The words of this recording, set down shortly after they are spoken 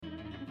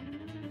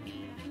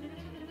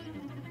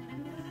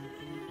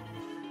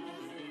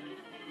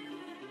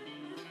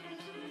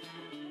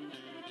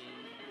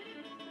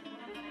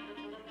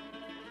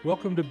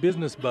Welcome to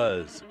Business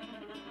Buzz.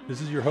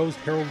 This is your host,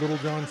 Harold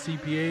Littlejohn,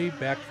 CPA,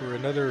 back for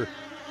another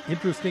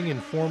interesting,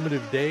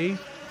 informative day.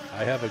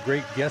 I have a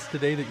great guest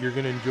today that you're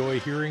going to enjoy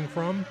hearing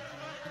from.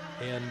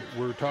 And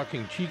we're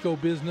talking Chico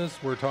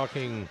business. We're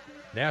talking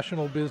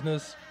national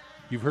business.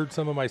 You've heard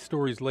some of my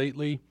stories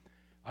lately.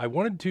 I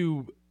wanted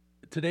to,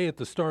 today at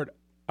the start,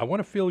 I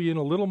want to fill you in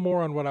a little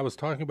more on what I was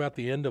talking about at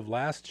the end of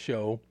last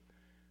show.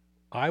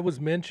 I was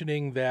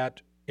mentioning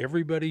that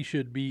everybody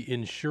should be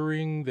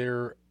insuring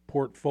their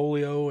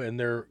portfolio and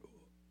their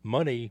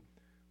money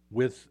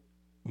with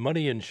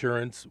money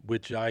insurance,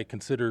 which I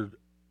consider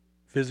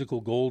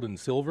physical gold and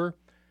silver.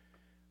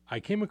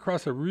 I came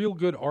across a real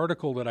good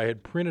article that I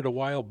had printed a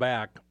while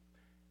back,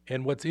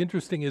 and what's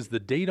interesting is the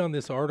date on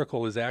this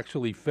article is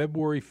actually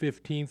February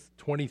 15th,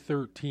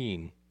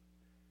 2013.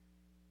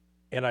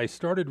 And I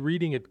started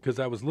reading it because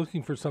I was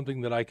looking for something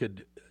that I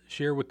could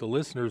share with the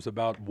listeners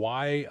about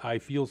why I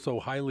feel so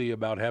highly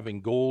about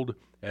having gold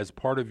as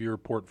part of your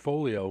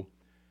portfolio.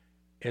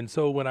 And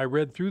so when I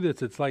read through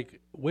this, it's like,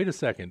 wait a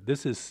second,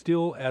 this is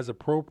still as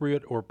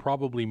appropriate or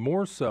probably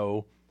more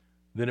so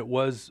than it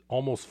was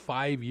almost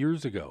 5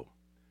 years ago.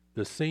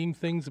 The same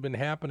things have been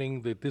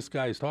happening that this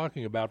guy is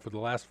talking about for the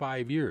last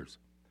 5 years.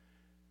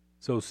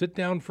 So sit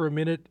down for a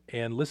minute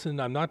and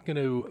listen. I'm not going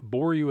to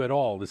bore you at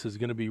all. This is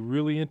going to be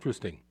really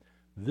interesting.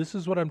 This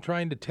is what I'm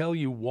trying to tell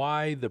you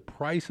why the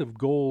price of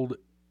gold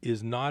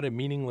is not a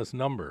meaningless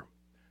number.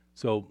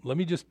 So let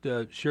me just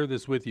share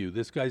this with you.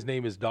 This guy's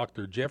name is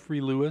Dr. Jeffrey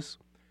Lewis.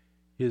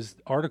 His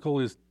article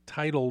is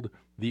titled,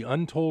 The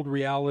Untold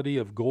Reality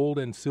of Gold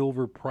and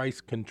Silver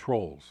Price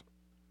Controls.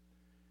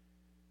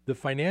 The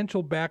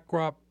financial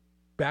backdrop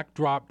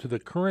to the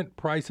current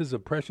prices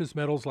of precious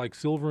metals like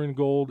silver and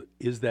gold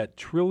is that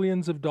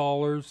trillions of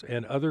dollars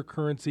and other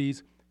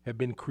currencies have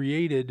been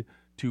created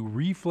to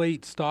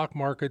reflate stock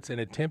markets and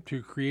attempt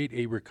to create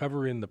a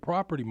recovery in the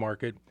property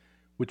market,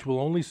 which will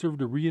only serve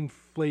to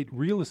reinflate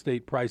real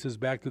estate prices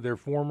back to their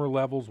former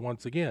levels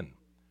once again.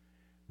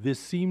 This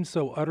seems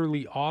so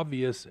utterly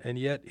obvious, and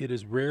yet it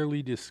is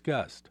rarely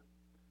discussed.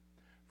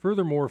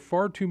 Furthermore,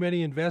 far too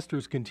many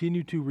investors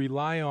continue to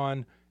rely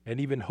on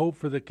and even hope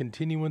for the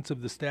continuance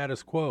of the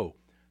status quo,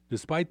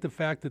 despite the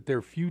fact that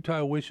their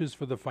futile wishes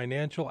for the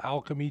financial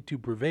alchemy to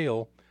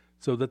prevail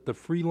so that the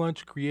free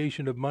lunch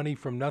creation of money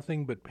from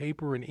nothing but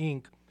paper and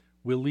ink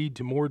will lead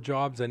to more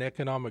jobs and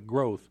economic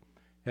growth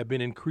have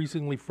been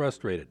increasingly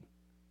frustrated.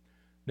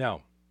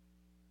 Now,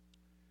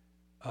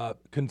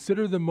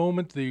 consider the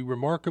moment the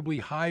remarkably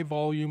high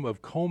volume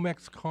of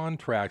COMEX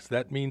contracts,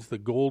 that means the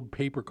gold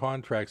paper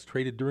contracts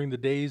traded during the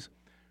days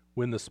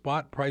when the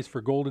spot price for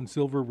gold and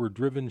silver were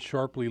driven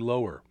sharply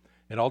lower.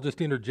 And I'll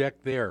just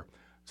interject there.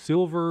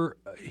 Silver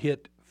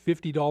hit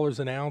 $50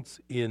 an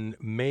ounce in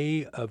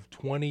May of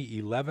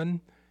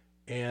 2011,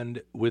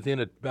 and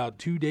within about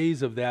 2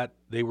 days of that,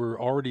 they were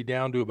already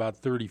down to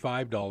about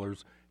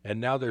 $35,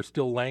 and now they're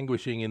still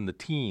languishing in the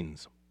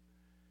teens.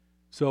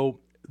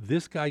 So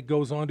this guy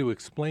goes on to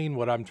explain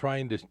what I'm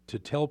trying to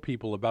tell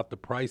people about the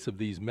price of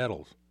these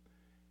metals.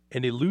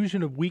 An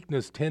illusion of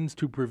weakness tends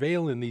to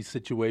prevail in these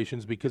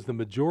situations because the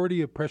majority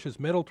of precious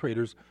metal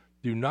traders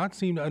do not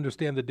seem to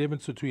understand the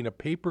difference between a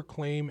paper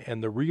claim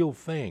and the real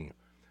thing,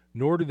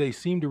 nor do they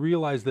seem to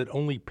realize that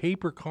only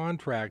paper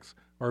contracts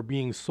are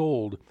being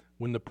sold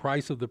when the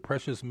price of the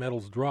precious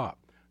metals drop,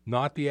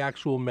 not the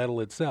actual metal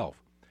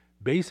itself.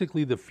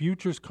 Basically, the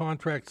futures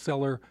contract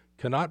seller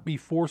cannot be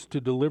forced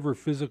to deliver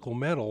physical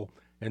metal,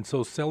 and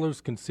so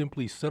sellers can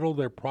simply settle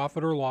their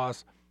profit or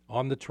loss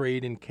on the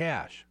trade in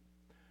cash.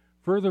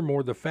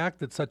 Furthermore, the fact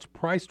that such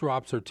price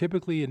drops are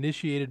typically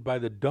initiated by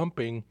the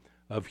dumping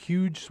of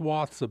huge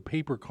swaths of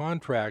paper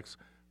contracts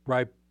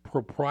by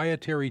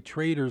proprietary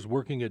traders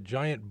working at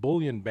giant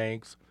bullion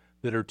banks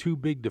that are too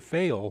big to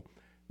fail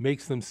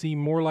makes them seem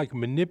more like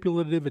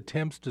manipulative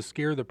attempts to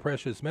scare the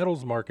precious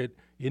metals market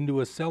into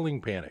a selling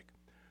panic.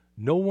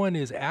 No one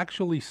is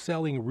actually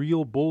selling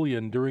real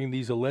bullion during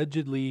these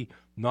allegedly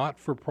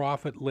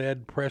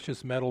not-for-profit-led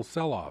precious metal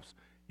sell-offs.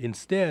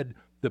 Instead,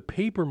 the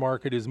paper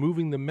market is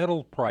moving the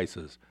metal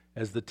prices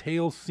as the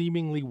tail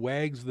seemingly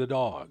wags the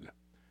dog.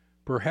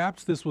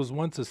 Perhaps this was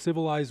once a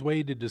civilized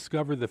way to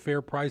discover the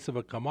fair price of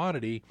a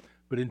commodity,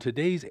 but in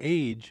today's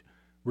age,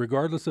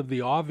 regardless of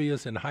the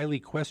obvious and highly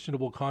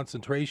questionable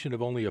concentration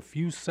of only a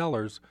few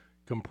sellers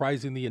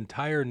comprising the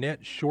entire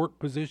net short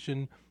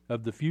position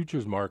of the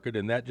futures market,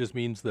 and that just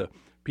means the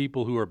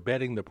people who are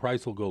betting the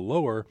price will go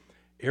lower,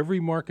 every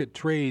market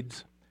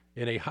trades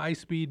in a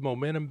high-speed,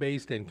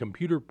 momentum-based, and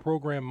computer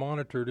program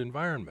monitored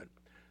environment.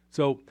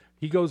 So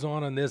he goes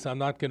on this. I'm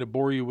not going to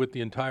bore you with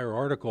the entire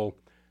article,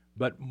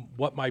 but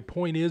what my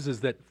point is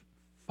that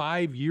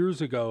 5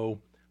 years ago,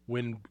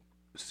 when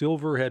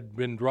silver had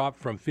been dropped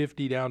from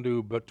 50 down to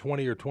about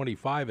 20 or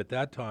 25 at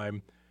that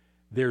time,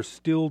 they're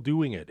still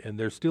doing it, and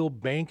they're still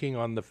banking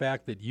on the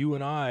fact that you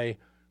and I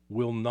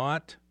will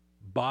not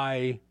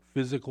buy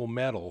physical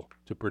metal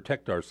to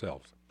protect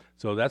ourselves.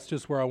 So that's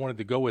just where I wanted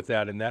to go with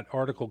that, and that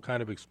article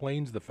kind of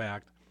explains the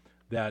fact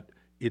that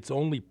it's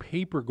only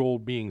paper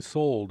gold being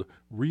sold.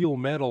 Real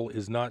metal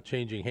is not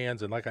changing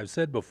hands. And like I've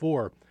said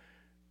before,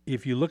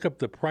 if you look up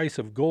the price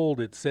of gold,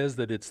 it says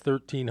that it's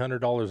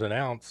 $1,300 an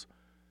ounce.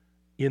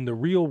 In the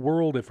real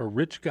world, if a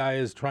rich guy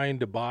is trying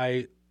to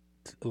buy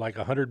like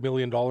 $100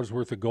 million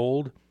worth of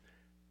gold,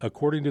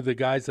 according to the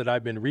guys that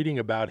I've been reading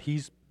about,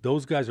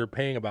 those guys are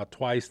paying about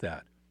twice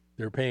that.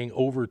 They're paying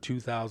over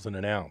 $2,000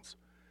 an ounce.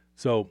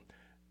 So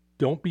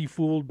don't be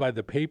fooled by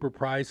the paper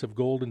price of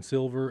gold and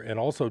silver, and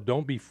also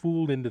don't be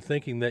fooled into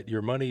thinking that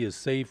your money is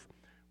safe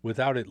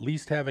without at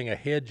least having a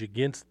hedge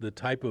against the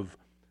type of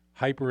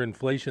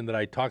hyperinflation that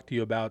I talked to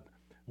you about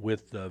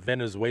with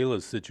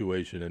Venezuela's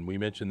situation, and we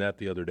mentioned that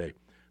the other day.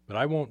 But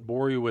I won't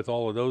bore you with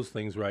all of those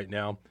things right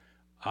now.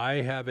 I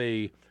have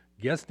a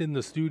guest in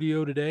the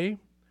studio today.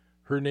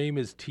 Her name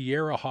is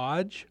Tierra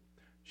Hodge.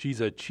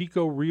 She's a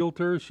Chico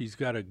realtor. She's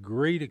got a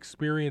great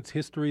experience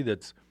history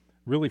that's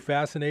really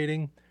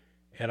fascinating.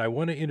 And I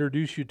want to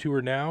introduce you to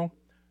her now.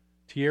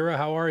 Tierra,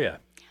 how are you?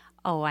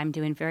 Oh, I'm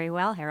doing very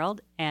well,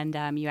 Harold. And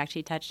you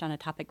actually touched on a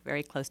topic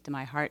very close to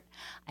my heart.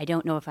 I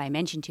don't know if I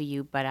mentioned to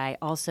you, but I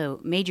also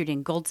majored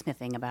in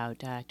goldsmithing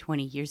about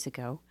 20 years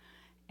ago.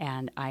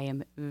 And I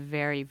am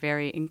very,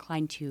 very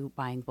inclined to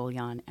buying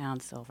bullion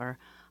and silver.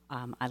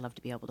 I love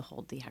to be able to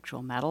hold the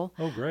actual metal.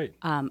 Oh, great.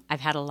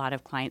 I've had a lot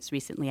of clients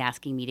recently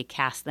asking me to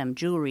cast them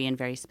jewelry in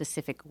very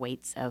specific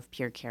weights of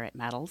pure carat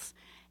metals.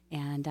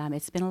 And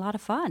it's been a lot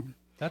of fun.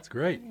 That's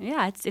great.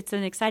 Yeah, it's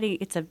a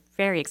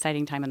very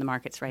exciting time in the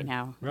markets right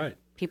now. Right.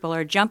 People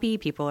are jumpy,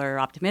 people are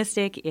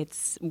optimistic.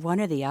 It's one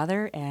or the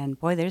other, and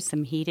boy, there's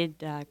some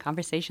heated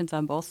conversations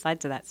on both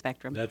sides of that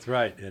spectrum. That's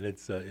right, and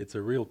it's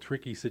a real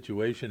tricky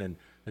situation, and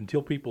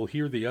until people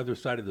hear the other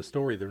side of the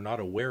story, they're not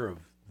aware of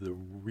the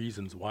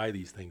reasons why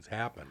these things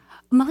happen.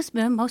 Most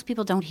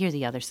people don't hear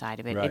the other side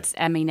of it. Right.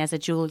 As a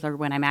jeweler,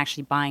 when I'm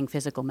actually buying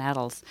physical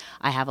metals,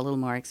 I have a little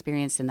more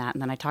experience in that.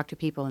 And then I talk to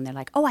people, and they're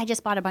like, "Oh, I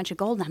just bought a bunch of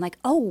gold," and I'm like,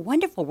 "Oh,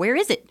 wonderful! Where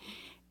is it?"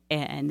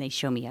 And they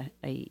show me a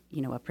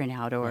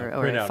printout or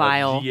a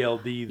file.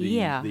 GLD,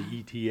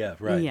 the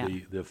ETF, right? Yeah.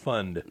 The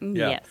fund.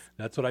 Yeah. Yes.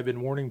 That's what I've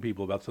been warning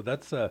people about. So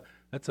that's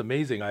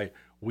amazing.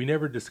 We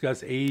never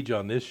discuss age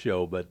on this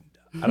show, but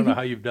I don't know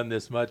how you've done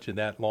this much and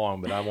that long,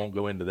 but I won't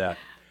go into that.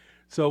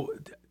 So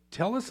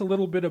tell us a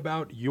little bit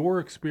about your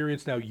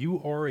experience. Now, you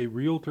are a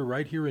realtor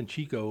right here in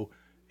Chico,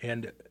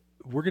 and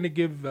we're going to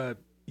give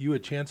you a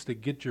chance to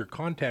get your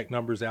contact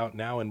numbers out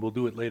now, and we'll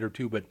do it later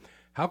too. But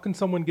how can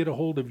someone get a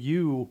hold of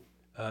you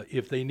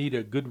if they need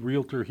a good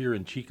realtor here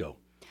in Chico?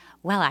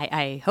 Well,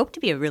 I hope to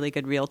be a really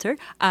good realtor.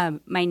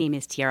 My name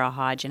is Tierra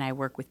Hodge, and I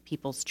work with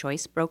People's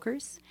Choice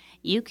Brokers.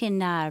 You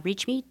can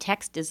reach me.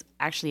 Text is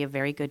actually a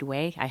very good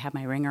way. I have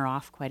my ringer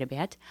off quite a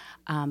bit.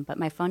 But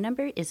my phone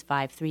number is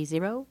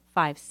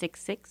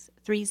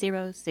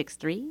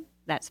 530-566-3063.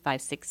 That's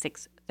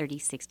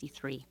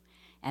 566-3063.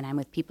 And I'm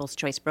with People's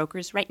Choice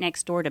Brokers right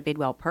next door to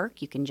Bidwell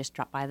Perk. You can just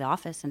drop by the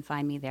office and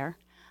find me there.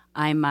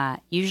 I'm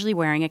usually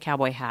wearing a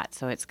cowboy hat,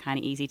 so it's kind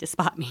of easy to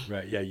spot me.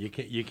 Right, yeah,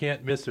 you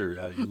can't miss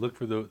her. You look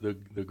for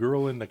the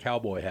girl in the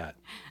cowboy hat.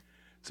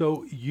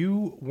 So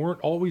you weren't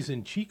always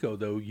in Chico,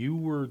 though. You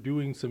were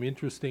doing some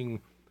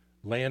interesting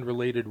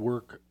land-related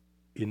work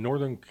in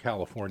Northern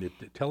California.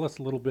 Tell us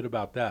a little bit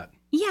about that.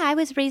 Yeah, I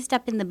was raised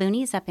up in the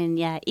boonies, up in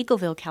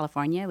Eagleville,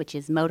 California, which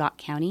is Modoc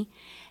County.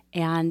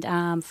 And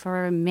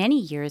for many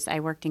years,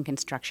 I worked in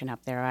construction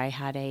up there. I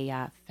had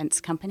a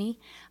fence company.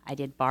 I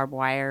did barbed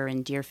wire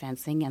and deer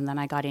fencing, and then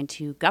I got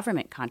into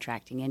government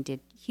contracting and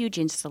did huge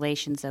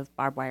installations of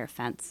barbed wire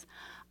fence.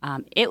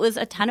 It was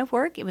a ton of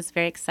work. It was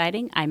very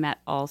exciting. I met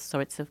all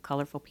sorts of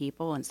colorful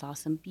people and saw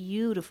some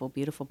beautiful,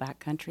 beautiful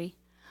backcountry.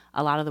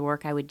 A lot of the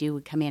work I would do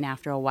would come in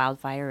after a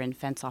wildfire and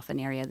fence off an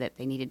area that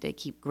they needed to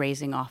keep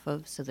grazing off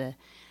of so the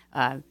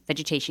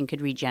vegetation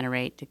could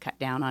regenerate to cut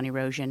down on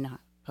erosion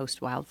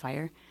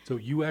post-wildfire. So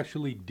you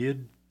actually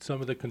did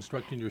some of the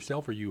construction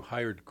yourself, or you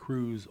hired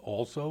crews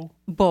also?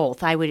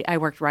 Both. I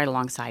worked right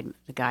alongside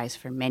the guys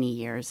for many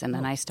years, and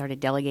then I started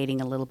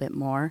delegating a little bit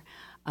more.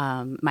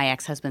 My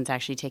ex-husband's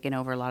actually taken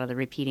over a lot of the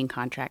repeating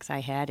contracts I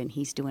had, and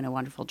he's doing a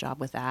wonderful job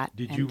with that.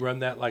 Did you run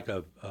that like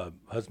a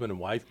husband and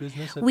wife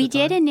business at We the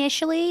time? did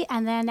initially,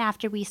 and then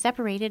after we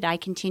separated, I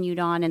continued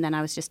on, and then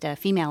I was just a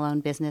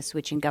female-owned business,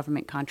 which in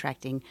government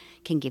contracting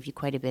can give you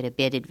quite a bit of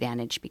bid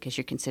advantage because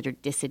you're considered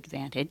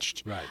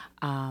disadvantaged. Right.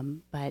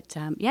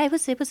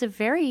 It was a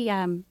very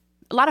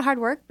a lot of hard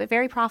work, but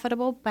very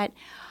profitable. But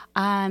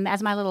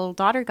as my little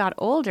daughter got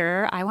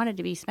older, I wanted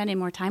to be spending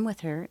more time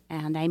with her,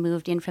 and I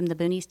moved in from the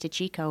boonies to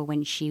Chico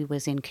when she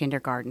was in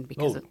kindergarten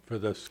because for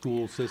the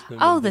school system.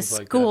 the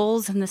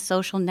schools and the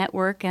social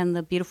network and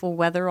the beautiful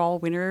weather all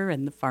winter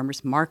and the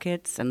farmers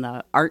markets and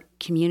the art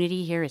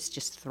community here is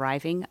just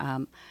thriving.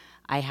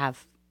 I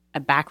have a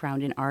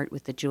background in art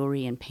with the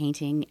jewelry and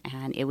painting,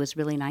 and it was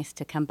really nice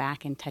to come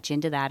back and touch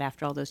into that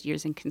after all those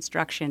years in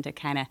construction to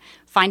kind of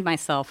find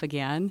myself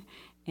again.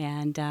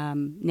 And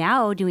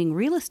now doing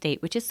real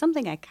estate, which is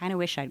something I kind of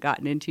wish I'd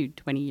gotten into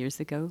 20 years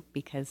ago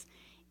because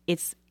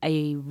it's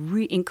a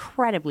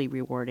incredibly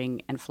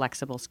rewarding and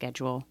flexible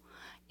schedule.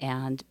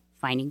 And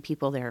finding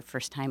people their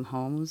first-time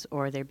homes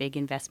or their big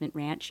investment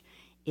ranch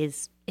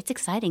it's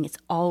exciting. It's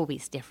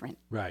always different.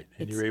 Right,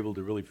 and you're able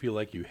to really feel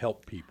like you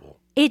help people.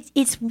 It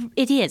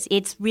is.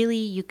 It's really,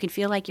 you can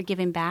feel like you're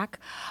giving back.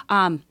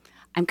 I'm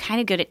kind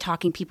of good at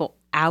talking people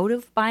out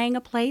of buying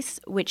a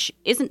place, which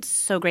isn't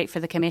so great for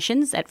the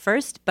commissions at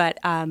first, but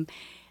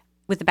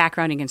with the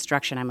background in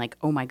construction, I'm like,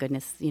 oh my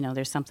goodness,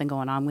 there's something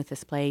going on with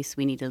this place.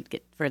 We need to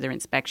get further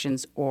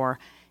inspections, or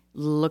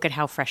look at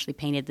how freshly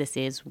painted this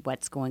is.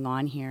 What's going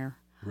on here?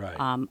 Right.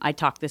 I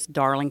talked this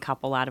darling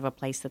couple out of a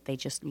place that they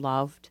just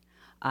loved.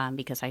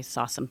 Because I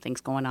saw some things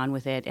going on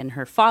with it, and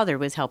her father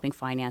was helping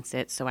finance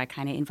it. So I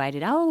kind of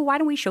invited, why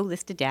don't we show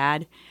this to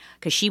Dad?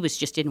 Because she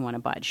just didn't want to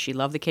budge. She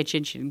loved the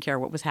kitchen. She didn't care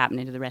what was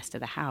happening to the rest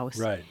of the house.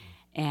 Right.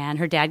 And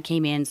her dad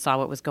came in, saw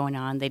what was going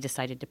on. They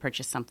decided to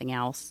purchase something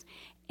else.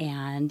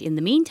 And in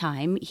the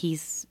meantime,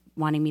 he's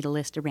wanting me to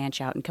list a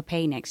ranch out in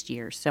Capay next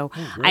year. So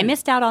I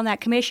missed out on that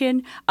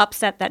commission,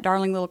 upset that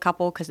darling little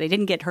couple because they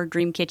didn't get her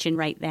dream kitchen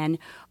right then.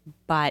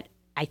 But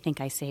I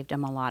think I saved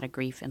them a lot of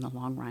grief in the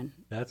long run.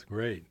 That's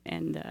great.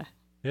 And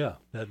yeah,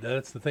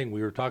 that's the thing.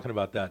 We were talking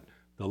about that.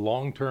 The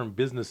long-term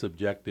business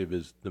objective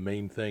is the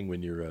main thing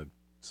when you're a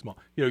small.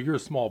 You're a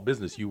small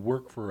business. You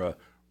work for a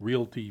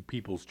Realty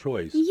People's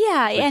Choice.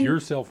 Yeah, but and you're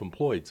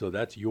self-employed, so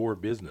that's your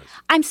business.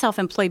 I'm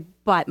self-employed,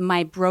 but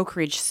my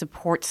brokerage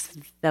supports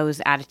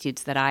those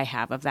attitudes that I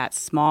have of that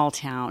small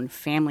town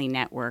family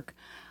network.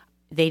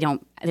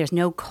 There's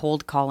no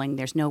cold calling.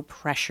 There's no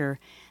pressure.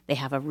 They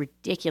have a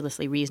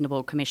ridiculously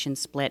reasonable commission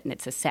split, and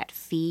it's a set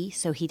fee,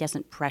 so he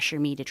doesn't pressure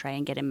me to try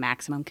and get a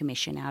maximum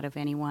commission out of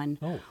anyone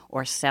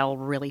or sell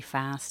really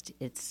fast.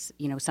 It's,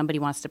 somebody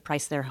wants to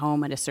price their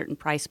home at a certain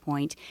price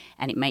point,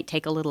 and it might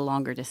take a little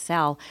longer to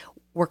sell.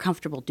 We're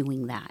comfortable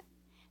doing that.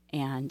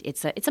 And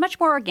it's a much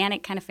more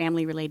organic kind of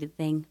family-related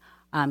thing.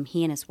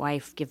 He and his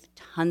wife give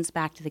tons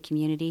back to the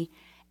community.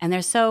 And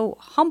they're so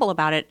humble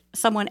about it.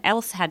 Someone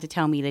else had to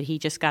tell me that he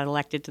just got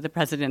elected to the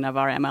president of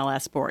our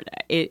MLS board.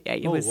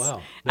 It was,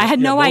 wow. I had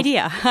no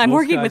idea. I'm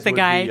working with the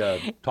guy.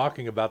 Be,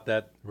 talking about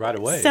that right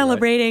away.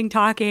 Celebrating, right?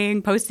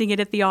 Talking, posting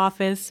it at the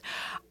office.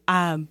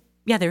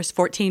 There's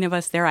 14 of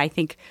us there. I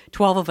think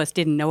 12 of us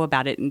didn't know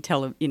about it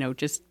until,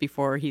 just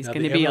before he's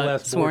going to be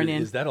sworn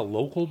in. Is that a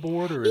local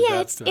board? Or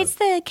it's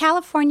the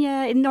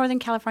in Northern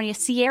California,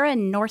 Sierra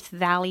North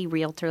Valley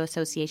Realtor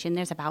Association.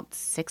 There's about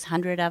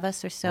 600 of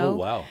us or so. Oh,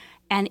 wow.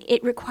 And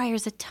it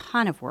requires a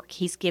ton of work.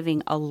 He's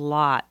giving a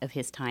lot of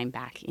his time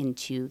back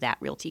into that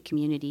realty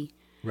community.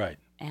 Right.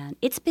 And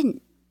there's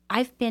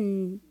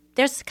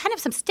kind of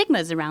some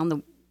stigmas around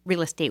the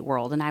real estate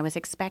world, and I was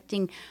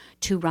expecting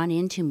to run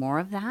into more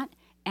of that.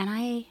 And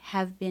I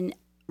have been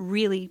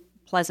really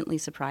pleasantly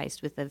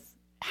surprised with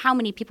how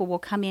many people will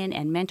come in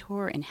and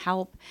mentor and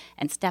help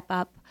and step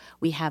up.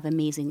 We have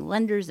amazing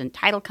lenders and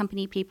title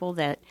company people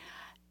that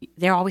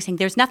they're always saying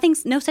there's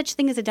no such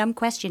thing as a dumb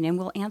question, and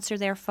we'll answer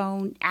their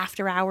phone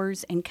after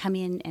hours and come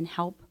in and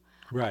help.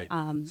 Right.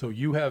 So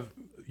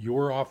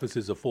your office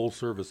is a full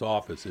service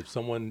office. If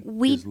someone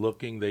is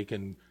looking, they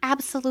can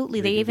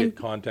absolutely. They even get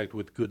contact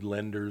with good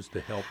lenders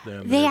to help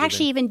them. They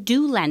actually even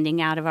do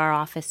lending out of our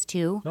office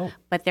too. Oh.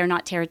 But they're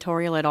not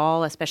territorial at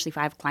all. Especially if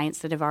I have clients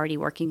that have already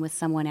working with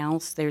someone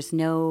else. There's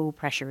no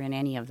pressure in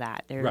any of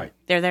that. They're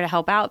there to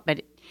help out,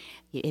 but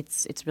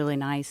it's really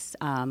nice.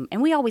 And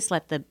we always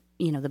let the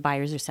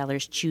buyers or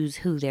sellers choose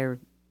who they're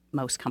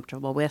most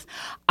comfortable with.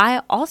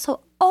 I also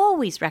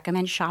always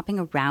recommend shopping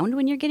around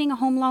when you're getting a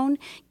home loan.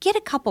 Get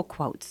a couple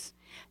quotes.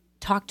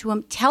 Talk to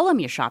them. Tell them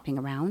you're shopping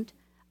around.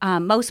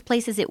 Most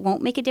places it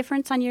won't make a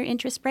difference on your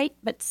interest rate,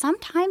 but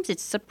sometimes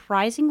it's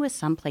surprising with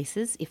some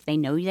places. If they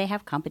know they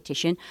have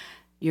competition,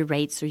 your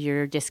rates or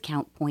your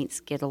discount points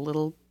get a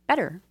little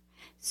better.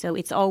 So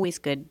it's always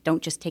good.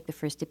 Don't just take the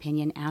first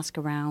opinion. Ask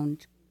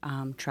around.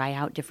 Try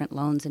out different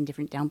loans and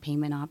different down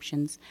payment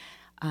options.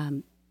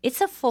 It's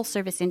a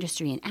full-service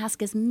industry, and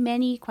ask as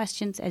many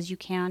questions as you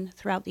can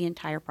throughout the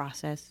entire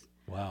process.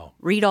 Wow.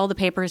 Read all the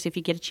papers if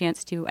you get a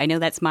chance to. I know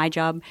that's my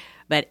job,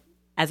 but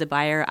as a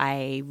buyer,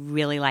 I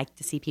really like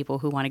to see people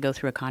who want to go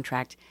through a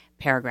contract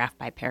paragraph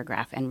by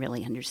paragraph and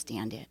really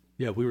understand it.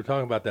 Yeah, we were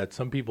talking about that.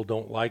 Some people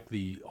don't like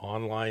the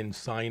online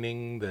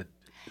signing that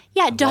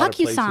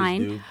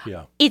DocuSign.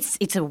 Yeah.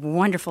 It's a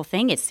wonderful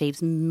thing. It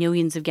saves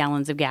millions of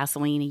gallons of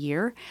gasoline a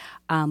year,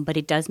 but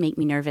it does make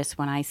me nervous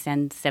when I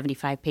send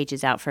 75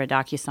 pages out for a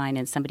DocuSign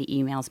and somebody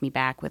emails me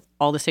back with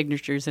all the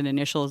signatures and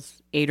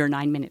initials 8 or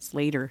 9 minutes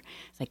later.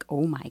 It's like,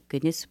 oh my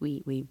goodness,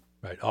 we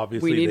right.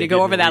 Obviously, we need to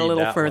go over that a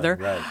little further.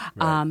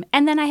 Right.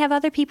 And then I have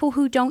other people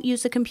who don't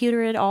use the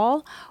computer at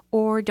all,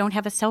 or don't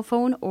have a cell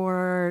phone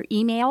or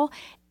email.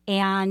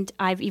 And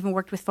I've even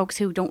worked with folks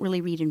who don't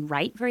really read and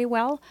write very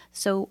well.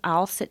 So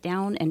I'll sit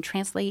down and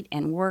translate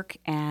and work.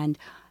 And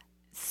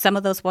some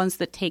of those ones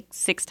that take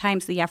 6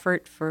 times the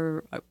effort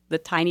for the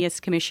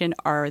tiniest commission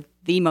are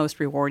the most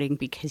rewarding,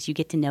 because you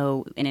get to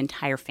know an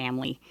entire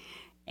family.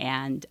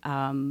 And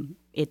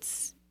it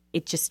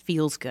just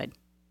feels good.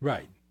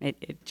 Right.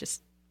 It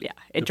just Yeah,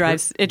 it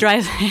drives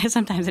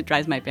sometimes it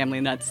drives my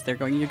family nuts. They're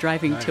going, you're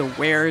driving to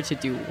where, to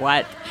do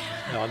what?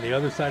 Now, on the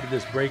other side of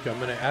this break, I'm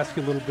going to ask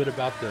you a little bit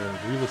about the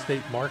real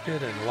estate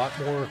market and a lot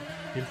more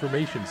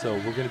information. So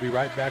we're going to be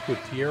right back with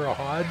Tiara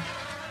Hodge.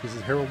 This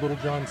is Harold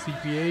Littlejohn,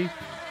 CPA.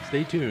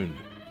 Stay tuned.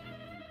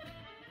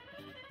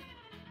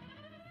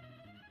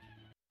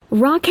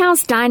 Rock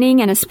House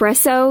Dining and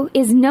Espresso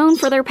is known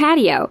for their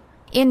patio.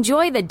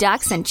 Enjoy the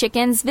ducks and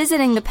chickens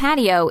visiting the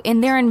patio in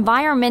their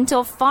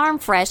environmental,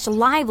 farm-fresh,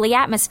 lively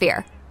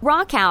atmosphere.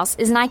 Rock House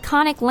is an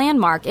iconic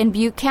landmark in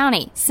Butte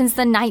County since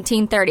the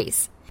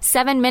 1930s.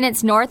 7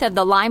 minutes north of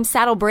the Lime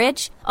Saddle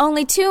Bridge,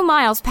 only 2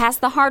 miles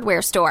past the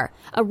hardware store.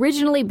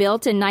 Originally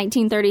built in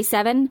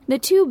 1937, the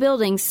 2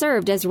 buildings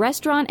served as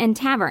restaurant and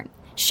tavern,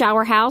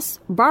 shower house,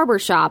 barber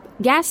shop,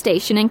 gas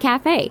station, and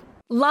cafe.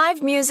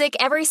 Live music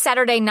every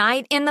Saturday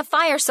night in the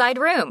Fireside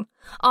Room.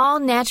 All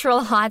natural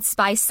hot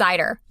spice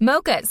cider,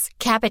 mochas,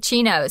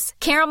 cappuccinos,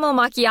 caramel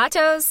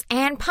macchiatos,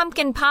 and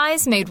pumpkin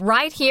pies made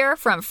right here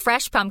from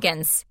fresh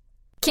pumpkins.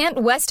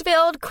 Kent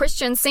Westfield,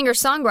 Christian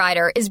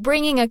singer-songwriter, is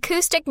bringing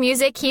acoustic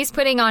music he's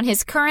putting on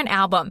his current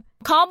album.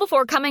 Call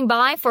before coming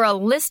by for a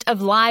list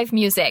of live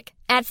music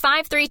at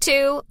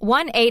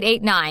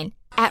 532-1889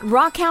 at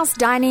Rock House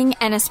Dining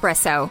and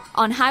Espresso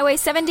on Highway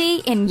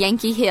 70 in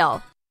Yankee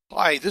Hill.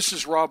 Hi, this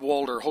is Rob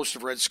Walter, host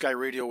of Red Sky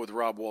Radio with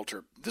Rob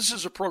Walter. This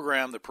is a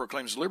program that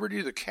proclaims liberty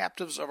to the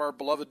captives of our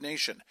beloved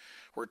nation,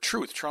 where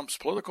truth trumps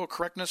political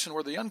correctness and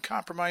where the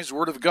uncompromised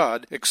Word of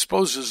God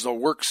exposes the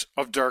works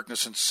of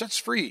darkness and sets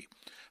free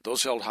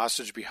those held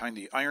hostage behind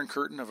the iron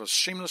curtain of a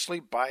shamelessly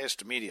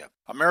biased media.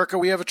 America,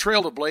 we have a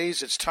trail to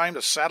blaze. It's time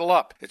to saddle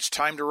up. It's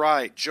time to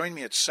ride. Join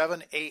me at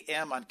 7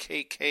 a.m. on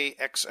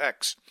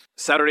KKXX.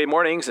 Saturday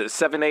mornings at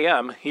 7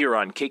 a.m. here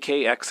on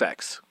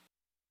KKXX.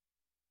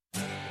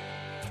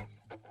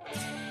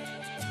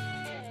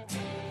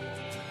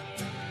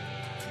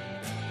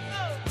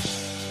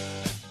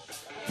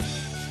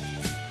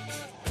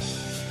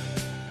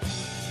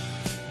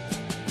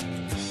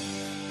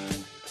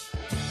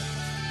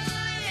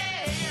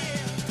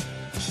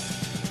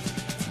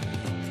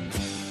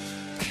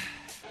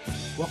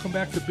 Welcome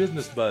back to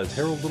Business Buzz.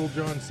 Harold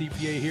Littlejohn,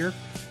 CPA here.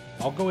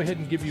 I'll go ahead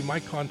and give you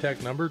my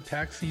contact number.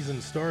 Tax season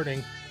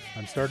starting.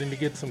 I'm starting to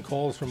get some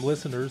calls from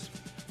listeners,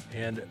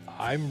 and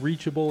I'm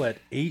reachable at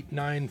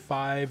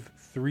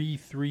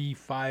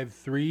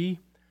 895-3353.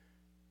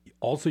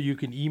 Also, you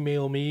can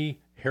email me,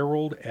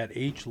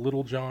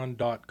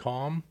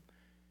 harold@hlittlejohn.com.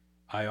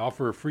 I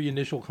offer a free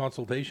initial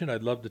consultation.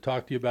 I'd love to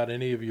talk to you about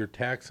any of your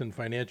tax and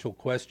financial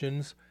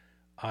questions.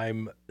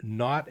 I'm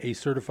not a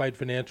certified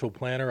financial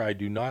planner. I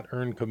do not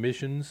earn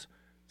commissions,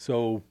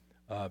 so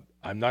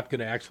I'm not going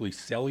to actually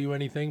sell you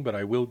anything, but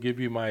I will give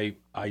you my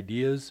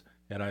ideas,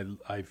 and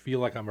I feel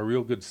like I'm a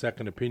real good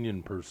second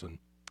opinion person.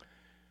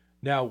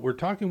 Now, we're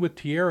talking with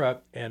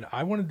Tiara, and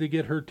I wanted to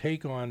get her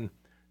take on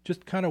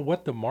just kind of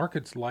what the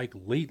market's like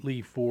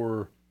lately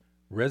for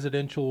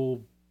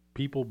residential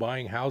people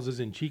buying houses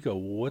in Chico.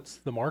 What's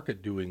the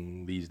market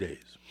doing these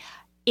days?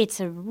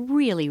 It's a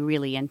really,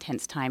 really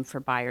intense time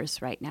for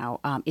buyers right now.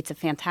 It's a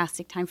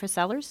fantastic time for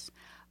sellers.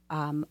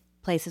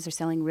 Places are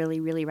selling really,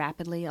 really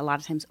rapidly, a lot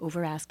of times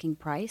over asking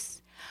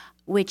price,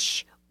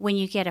 which when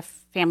you get a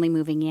family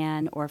moving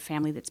in or a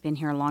family that's been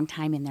here a long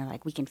time and they're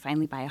like, we can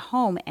finally buy a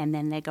home, and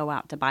then they go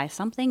out to buy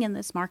something in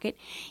this market,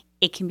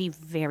 it can be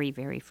very,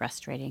 very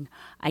frustrating.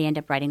 I end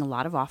up writing a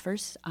lot of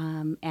offers,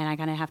 and I'm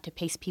going to have to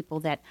pace people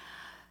that,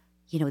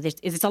 you know,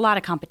 there's a lot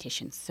of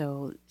competition.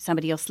 So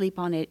somebody will sleep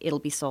on it, it'll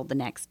be sold the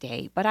next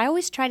day. But I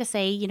always try to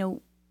say, you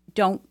know,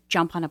 don't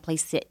jump on a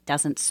place that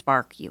doesn't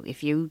spark you.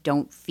 If you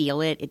don't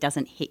feel it, it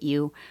doesn't hit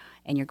you,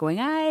 and you're going,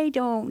 I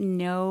don't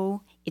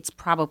know, it's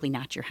probably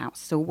not your house.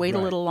 So wait a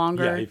little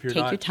longer, take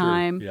your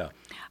time. Sure.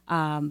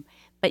 Yeah.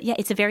 But yeah,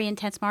 it's a very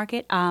intense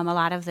market. A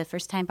lot of the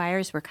first-time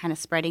buyers were kind of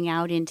spreading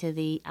out into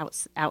the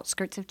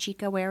outskirts of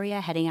Chico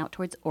area, heading out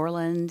towards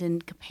Orland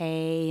and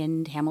Capay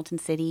and Hamilton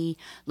City,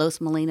 Los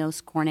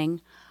Molinos, Corning.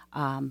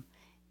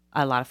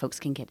 A lot of folks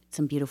can get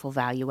some beautiful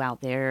value out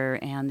there,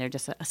 and they're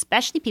just,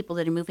 especially people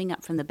that are moving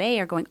up from the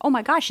Bay are going, oh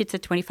my gosh, it's a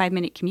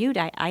 25-minute commute.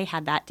 I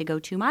had that to go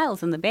 2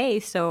 miles in the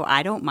Bay, so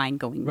I don't mind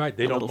going Right,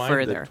 they a don't little mind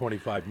further. the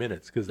 25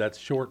 minutes because that's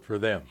short for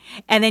them.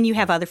 And then you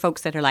have other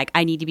folks that are like,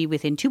 I need to be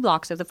within 2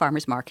 blocks of the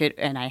farmer's market,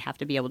 and I have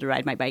to be able to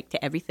ride my bike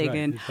to everything. Right.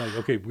 And It's like,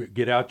 okay,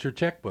 get out your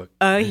checkbook.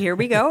 here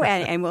we go,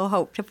 and we'll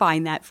hope to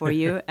find that for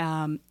you.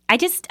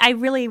 I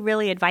really,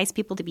 really advise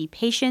people to be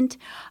patient.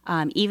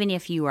 Even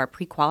if you are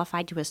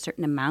pre-qualified to a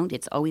certain amount,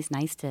 it's always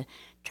nice to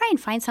try and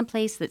find some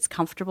place that's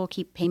comfortable,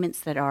 keep payments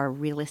that are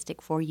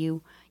realistic for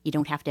you. You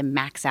don't have to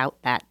max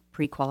out that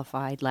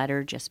pre-qualified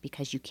letter just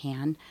because you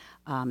can.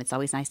 It's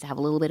always nice to have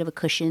a little bit of a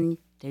cushion.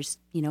 There's,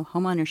 you know,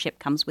 home ownership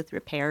comes with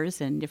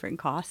repairs and different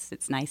costs.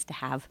 It's nice to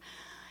have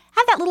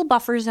that little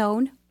buffer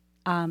zone.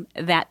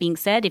 That being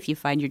said, if you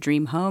find your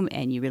dream home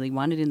and you really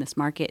want it in this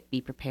market,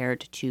 be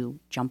prepared to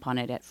jump on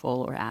it at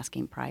full or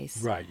asking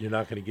price. Right. You're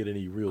not going to get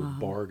any real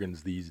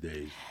bargains these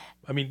days.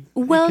 I mean,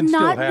 well, it can still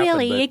not happen,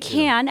 really. but, It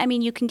can. I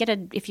mean, you can get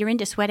if you're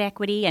into sweat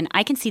equity, and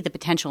I can see the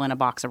potential in a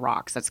box of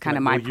rocks. That's kind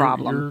of my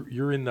problem.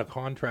 You're in the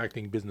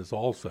contracting business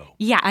also.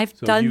 Yeah, I've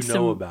so done you some.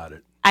 know about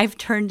it. I've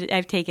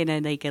taken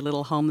a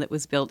little home that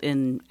was built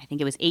in, I think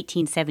it was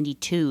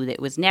 1872, that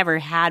was never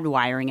had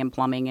wiring and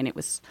plumbing, and it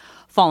was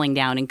falling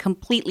down, and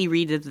completely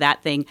redid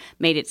that thing,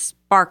 made it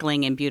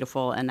sparkling and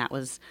beautiful, and that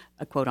was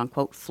a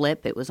quote-unquote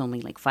flip. It was only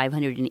like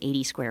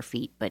 580 square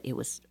feet, but it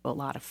was a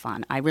lot of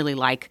fun. I really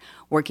like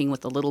working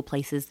with the little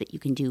places that you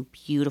can do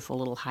beautiful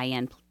little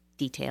high-end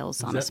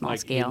details on a small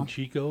scale. In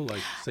Chico,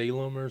 like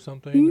Salem or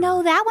something?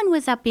 No, that one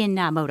was up in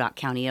Modoc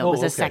County. It was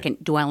okay. a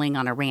second dwelling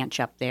on a ranch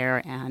up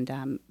there,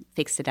 and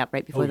fixed it up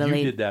right before the you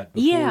late. did that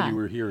before you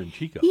were here in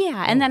Chico.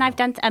 Yeah, and then I've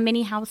done a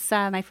mini house.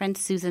 My friend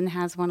Susan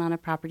has one on a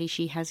property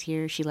she has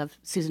here.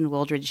 Susan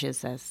Wooldridge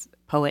is a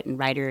poet and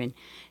writer, and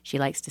she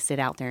likes to sit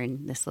out there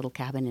in this little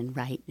cabin and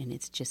write, and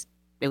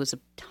it was a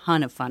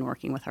ton of fun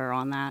working with her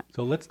on that.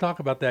 So let's talk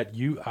about that.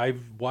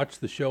 I've watched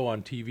the show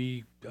on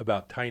TV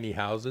about tiny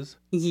houses.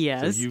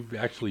 Yes. So you've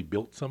actually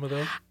built some of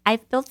those?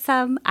 I've built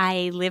some.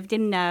 I lived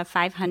in a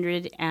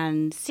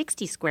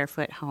 560 square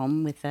foot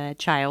home with a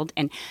child,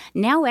 and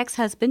now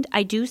ex-husband.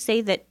 I do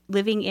say that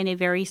living in a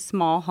very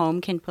small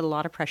home can put a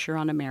lot of pressure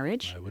on a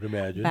marriage. I would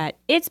imagine. But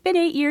it's been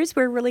 8 years.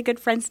 We're really good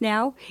friends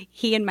now.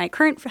 He and my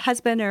current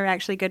husband are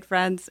actually good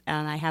friends,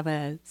 and I have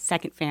a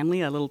second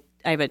family. I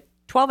have a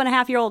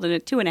 12-and-a-half-year-old and a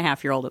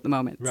 2-and-a-half-year-old at the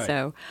moment. Right.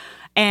 So,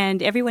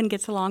 and everyone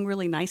gets along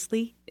really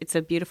nicely. It's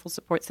a beautiful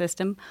support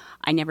system.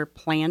 I never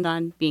planned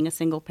on being a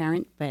single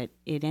parent, but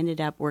it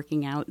ended up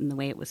working out in the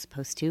way it was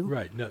supposed to.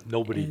 Right. No,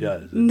 nobody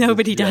does.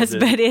 Nobody does,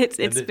 but it's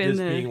been this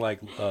being like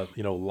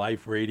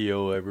life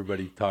radio.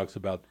 Everybody talks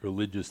about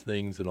religious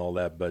things and all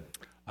that, but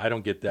I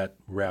don't get that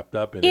wrapped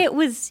up in it. It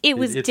was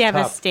It's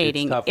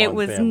devastating. Tough It on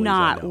was families,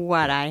 not I know.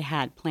 what I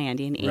had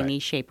planned in any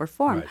shape or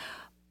form. Right.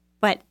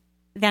 But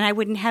then I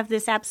wouldn't have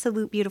this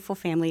absolute beautiful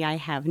family I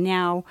have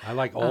now. I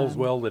like all's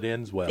well that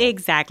ends well.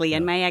 Exactly.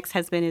 And my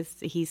ex-husband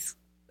he's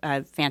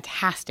a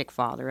fantastic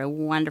father, a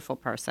wonderful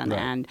person. Right.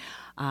 And,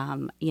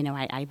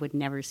 I would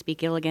never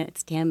speak ill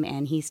against him.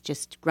 And he's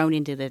just grown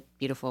into the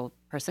beautiful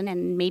person.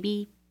 And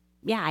maybe,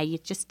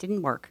 it just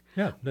didn't work.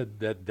 Yeah,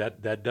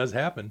 that does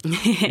happen.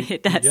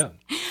 It does. Yeah.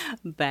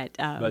 But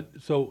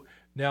so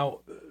now,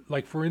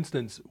 like for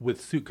instance,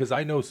 with because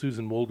I know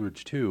Susan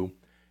Wooldridge too,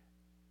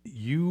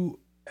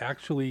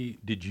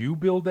 did you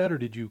build that or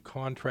did you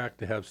contract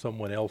to have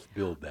someone else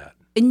build that?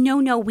 No,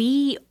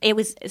 it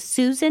was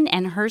Susan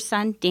and her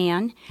son,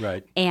 Dan.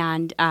 Right.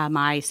 And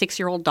my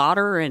 6-year-old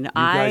daughter and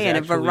I guys and a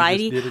actually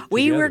variety. just did it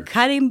We were together.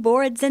 cutting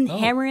boards and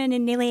hammering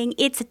and nailing.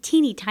 It's a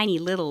teeny tiny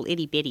little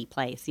itty bitty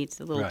place. It's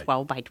a little Right.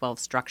 12 by 12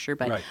 structure,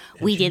 but Right.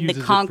 And we she did the uses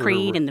it for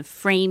concrete her- and the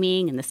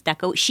framing and the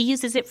stucco. She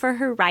uses it for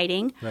her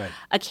writing. Right.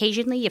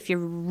 Occasionally, if you're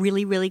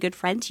really, really good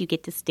friends, you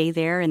get to stay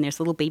there and there's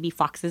little baby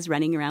foxes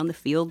running around the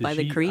field by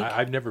the creek.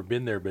 I've never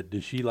been there, but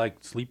does she like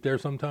sleep there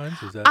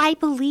sometimes? Is that I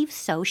believe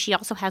so. She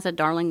also has a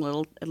darling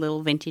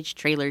little vintage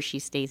trailer she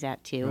stays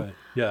at too. right?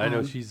 Yeah, I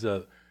know she's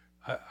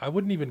I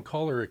wouldn't even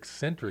call her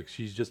eccentric.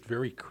 She's just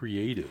very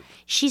creative.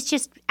 She's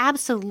just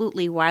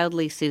absolutely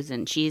wildly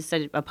Susan. She's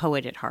a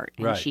poet at heart,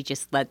 and Right. she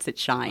just lets it I'm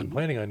shine.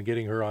 planning on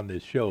getting her on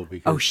this show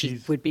because She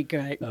she's, would be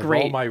good. of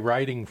Great. all my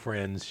writing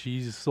friends,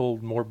 she's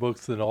sold more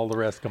books than all the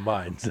rest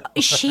combined. So,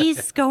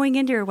 She's going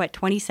into her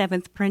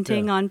 27th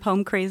printing Yeah. on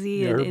Poem Crazy.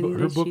 yeah, and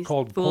her book she's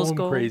called Fool's Poem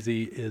Gold.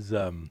 Crazy is,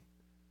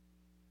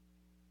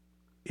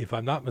 if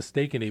I'm not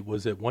mistaken, it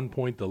was at one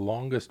point the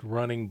longest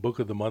running Book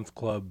of the Month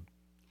Club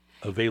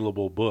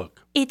available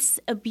book. It's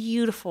a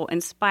beautiful,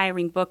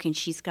 inspiring book, and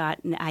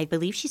I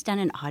believe she's done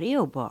an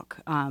audio book.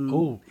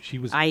 She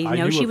was. I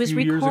know knew she a was few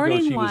years ago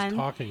recording she one. was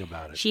talking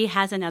about it. She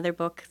has another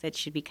book that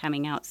should be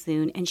coming out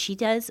soon, and she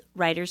does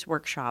writers'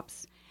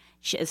 workshops.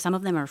 Some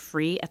of them are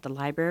free at the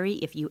library.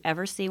 If you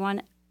ever see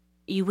one,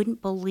 you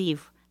wouldn't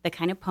believe the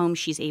kind of poems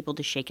she's able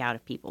to shake out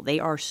of people. They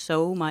are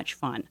so much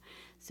fun.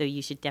 So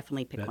you should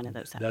definitely pick one of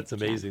those up. That's if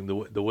you can. amazing.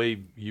 The way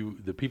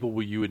the people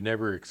you would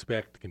never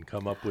expect can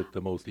come up with the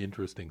most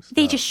interesting stuff.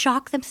 They just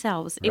shock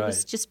themselves. It was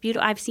Right. just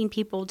beautiful. I've seen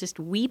people just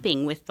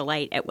weeping with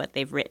delight at what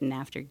they've written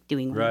after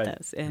doing one Right, of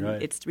those. And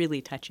right. it's really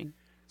touching.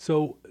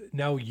 So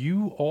now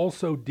you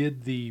also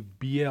did the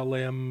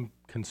BLM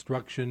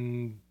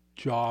construction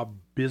job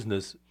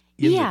business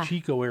in Yeah. the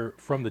Chico area,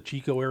 from the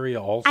Chico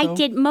area also? I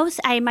did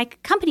my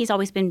company's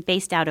always been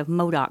based out of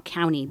Modoc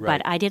County, Right.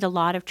 but I did a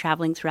lot of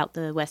traveling throughout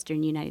the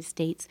western United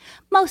States,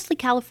 mostly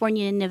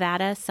California and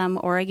Nevada, some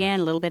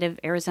Oregon, a litit bit of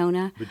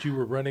Arizona. But you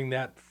were running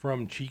that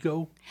from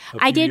Chico?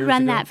 I did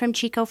run that from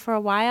Chico for a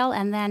while,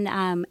 and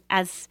then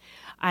as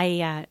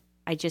I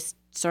just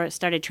sort of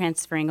started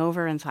transferring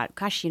over and thought,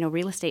 gosh,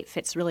 real estate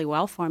fits really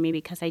well for me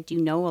because I do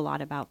know a lot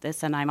about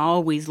this, and I'm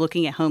always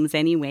looking at homes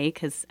anyway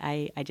because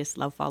I just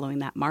love following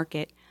that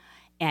market.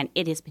 And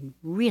it has been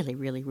really,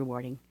 really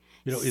rewarding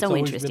You know, it's So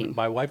always interesting. been,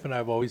 my wife and I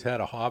have always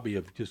had a hobby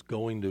of just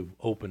going to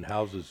open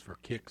houses for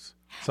kicks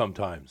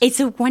sometimes. It's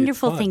a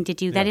wonderful fun. thing to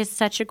do. That Yeah. is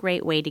such a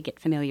great way to get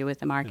familiar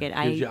with the market.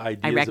 Gives you I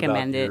ideas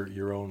recommend about it.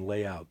 your own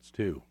layouts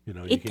too. You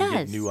know, you It can get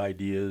does. new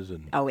ideas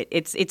and Oh,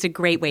 it's a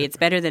great way. It's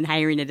better than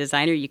hiring a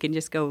designer. You can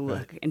just go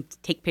look and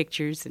take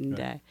pictures.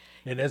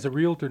 And as a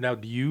realtor now,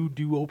 do you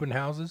do open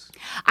houses?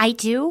 I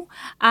do.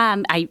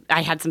 I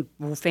had some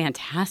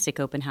fantastic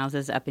open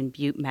houses up in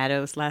Butte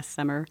Meadows last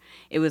summer.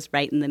 It was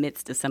right in the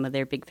midst of some of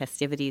their big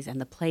festivities, and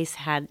the place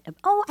had,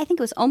 I think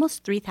it was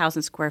almost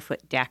 3,000 square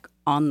foot deck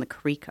on the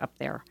creek up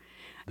there.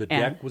 The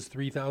And deck was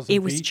 3,000 It feet?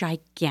 was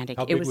gigantic.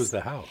 How big was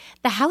the house?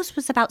 The house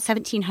was about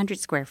 1,700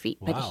 square feet,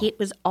 Wow. but it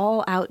was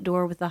all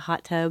outdoor with a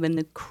hot tub and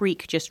the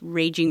creek just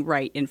raging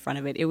right in front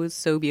of it. It was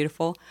so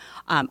beautiful.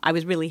 I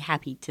was really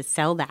happy to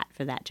sell that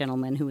for that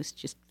gentleman who was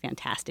just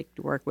fantastic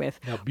to work with.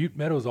 Now, Butte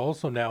Meadows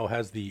also now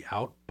has the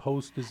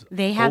outpost is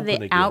They have open the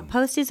again.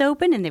 outpost is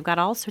open, and they've got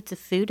all sorts of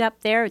food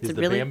up there. It's Is a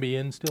the really Bambi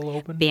Inn still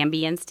open?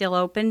 Bambi Inn's still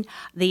open.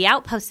 The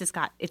outpost has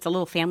got it's a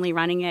little family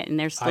running it, and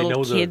there's I know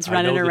little the- kids I know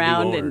running the new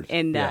around, owners.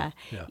 and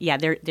Yeah.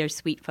 they're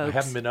sweet folks. I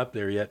haven't been up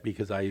there yet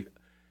because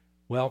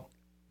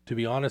to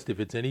be honest, if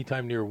it's any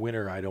time near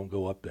winter, I don't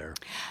go up there.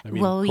 I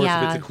mean, Well, of course,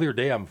 yeah. if it's a clear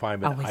day, I'm fine,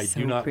 but Oh, it's I do so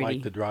not pretty.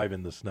 like to drive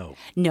in the snow.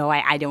 No,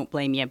 I don't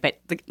blame you. But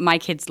my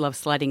kids love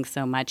sledding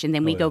so much, and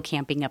then we yeah. go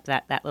camping up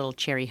that little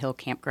Cherry Hill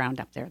campground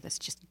up there. That's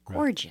just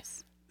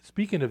gorgeous.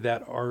 Speaking of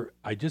that,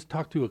 I just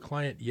talked to a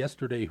client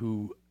yesterday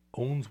who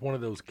owns one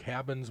of those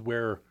cabins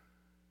where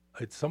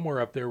it's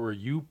somewhere up there where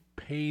you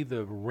pay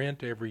the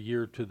rent every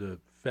year to the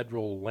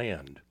federal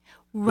land.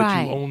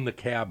 Right. But you own the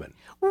cabin.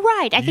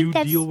 Right. I Do think you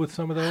that's deal with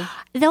some of those?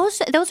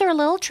 those are a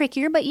little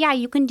trickier, but yeah,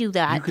 you can do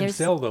that. You can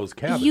sell those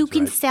cabins, You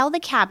can right? sell the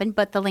cabin,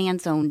 but the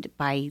land's owned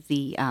by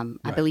the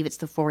I believe it's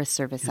the Forest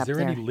Service Is up there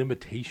there. any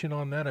limitation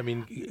on that? I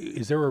mean,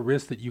 is there a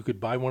risk that you could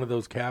buy one of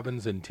those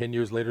cabins and 10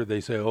 years later they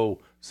say, oh,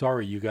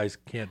 sorry, you guys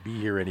can't be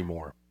here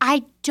anymore?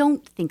 I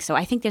don't think so.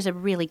 I think there's a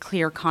really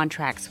clear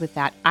contracts with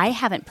that. I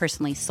haven't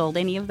personally sold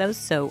any of those,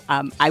 so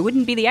I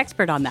wouldn't be the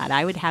expert on that.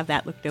 I would have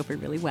that looked over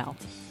really well.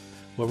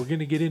 Well, we're going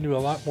to get into a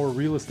lot more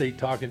real estate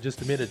talk in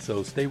just a minute,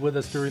 so stay with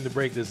us during the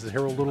break. This is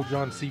Harold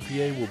Littlejohn,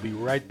 CPA. We'll be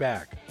right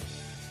back.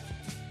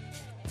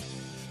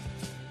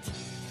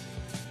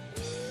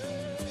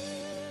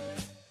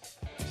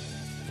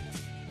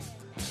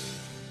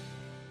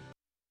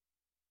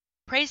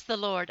 Praise the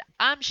Lord.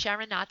 I'm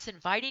Sharon Knotts,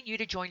 inviting you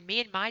to join me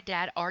and my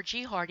dad,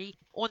 R.G. Hardy,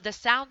 on The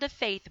Sound of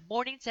Faith,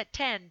 mornings at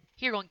 10,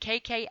 here on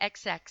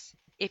KKXX.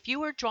 If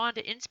you are drawn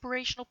to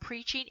inspirational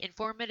preaching,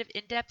 informative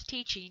in-depth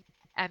teaching,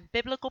 and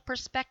biblical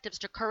perspectives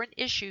to current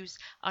issues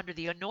under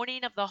the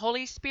anointing of the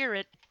Holy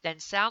Spirit, then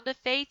Sound of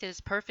Faith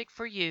is perfect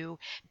for you,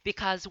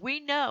 because we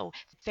know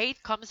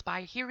faith comes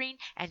by hearing,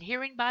 and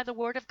hearing by the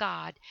Word of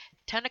God.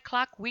 10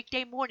 o'clock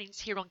weekday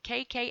mornings here on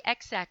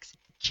KKXX,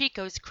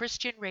 Chico's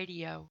Christian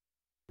Radio.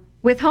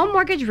 With home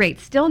mortgage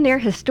rates still near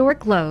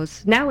historic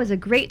lows, now is a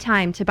great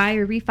time to buy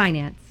or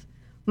refinance.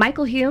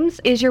 Michael Humes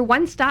is your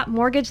one-stop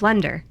mortgage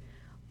lender.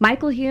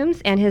 Michael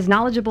Humes and his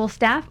knowledgeable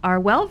staff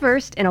are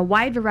well-versed in a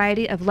wide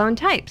variety of loan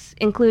types,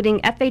 including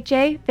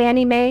FHA,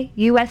 Fannie Mae,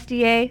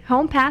 USDA,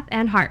 HomePath,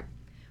 and HARP.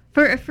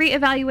 For a free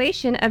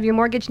evaluation of your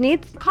mortgage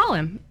needs, call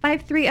him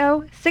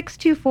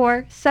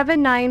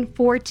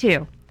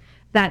 530-624-7942.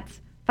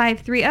 That's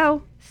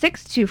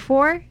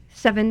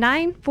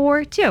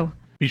 530-624-7942.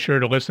 Be sure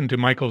to listen to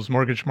Michael's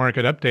Mortgage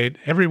Market Update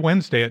every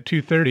Wednesday at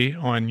 2:30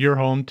 on Your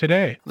Home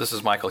Today. This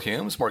is Michael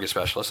Humes, mortgage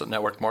specialist at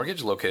Network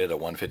Mortgage, located at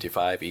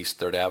 155 East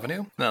 3rd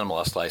Avenue.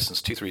 NMLS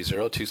license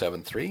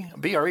 230273,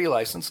 BRE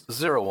license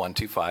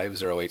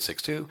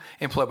 01250862,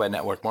 employed by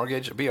Network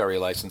Mortgage, BRE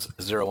license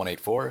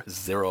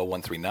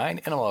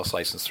 01840139, NMLS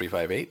license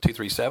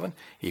 358237,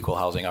 equal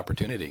housing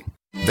opportunity.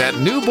 That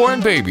newborn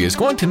baby is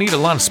going to need a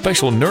lot of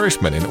special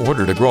nourishment in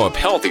order to grow up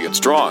healthy and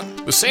strong.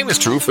 The same is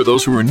true for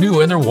those who are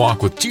new in their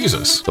walk with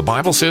Jesus. The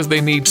Bible says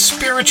they need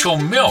spiritual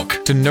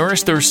milk to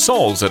nourish their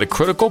souls at a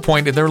critical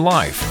point in their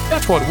life.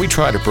 That's what we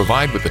try to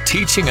provide with the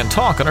teaching and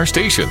talk on our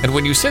station. And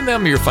when you send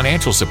them your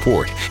financial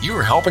support, you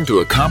are helping to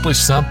accomplish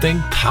something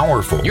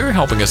powerful. You're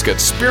helping us get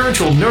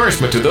spiritual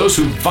nourishment to those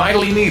who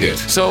vitally need it.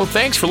 So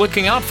thanks for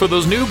looking out for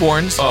those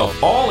newborns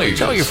of all ages.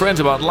 Tell your friends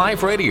about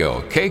Life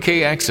Radio,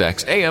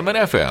 KKXX, AM and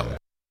FM.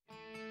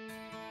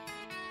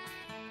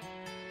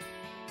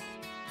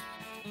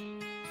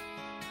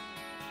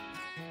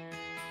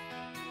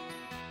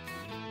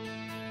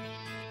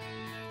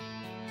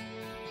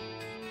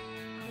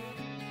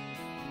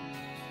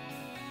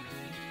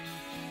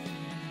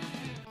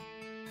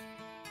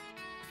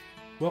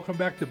 Welcome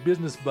back to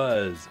Business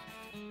Buzz.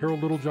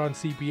 Harold Littlejohn,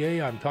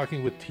 CPA. I'm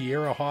talking with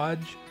Tiara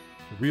Hodge,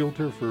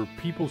 realtor for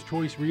People's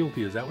Choice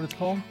Realty. Is that what it's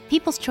called?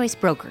 People's Choice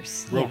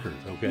Brokers. Brokers,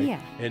 okay. Yeah.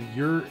 And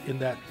you're in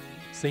that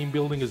same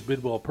building as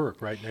Bidwell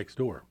Perk, right next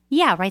door.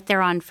 Yeah, right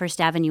there on First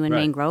Avenue in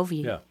Right. Mangrove.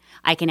 Yeah.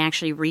 I can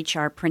actually reach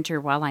our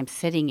printer while I'm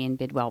sitting in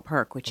Bidwell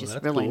Perk, which is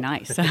that's really cool.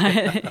 nice.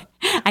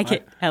 I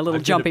get a little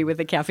I've jumpy been with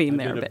the caffeine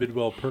there. I've been But a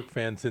Bidwell Perk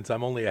fan since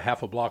I'm only a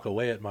half a block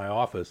away at my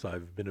office.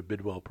 I've been a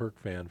Bidwell Perk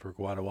fan for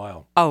quite a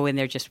while. oh, and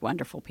they're just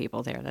wonderful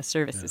people there. The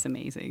service is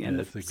amazing, and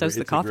It's a so's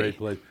the it's coffee. a great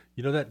place.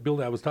 You know that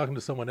building? I was talking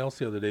to someone else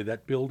the other day.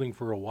 That building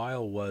for a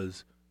while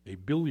was a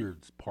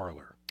billiards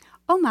parlor.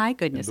 Oh my And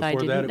goodness, I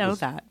before didn't it know was-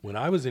 that. When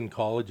I was in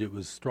college, it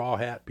was Straw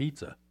Hat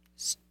Pizza.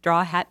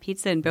 Straw Hat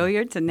Pizza and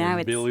billiards, and now And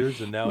it's billiards,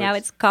 and now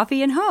it's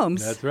coffee and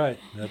homes. That's right.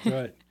 That's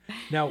right.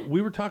 Now,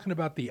 we were talking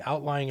about the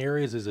outlying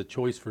areas as a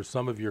choice for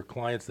some of your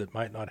clients that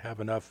might not have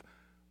enough,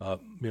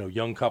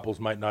 young couples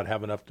might not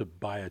have enough to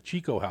buy a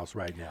Chico house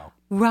right now.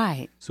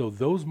 Right. So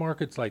those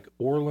markets like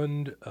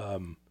Orland,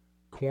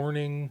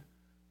 Corning,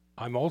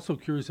 I'm also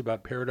curious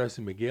about Paradise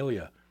and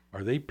Magalia.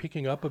 Are they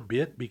picking up a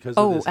bit because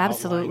of this outlying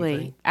absolutely,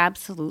 thing?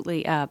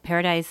 absolutely.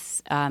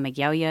 Paradise,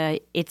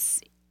 Magalia.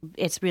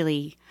 It's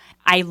really.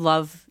 I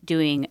love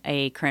doing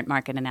a current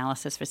market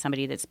analysis for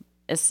somebody that's.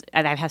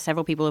 And I have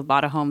several people who've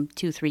bought a home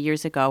 2-3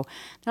 years ago.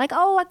 They're like,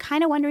 "Oh, I'm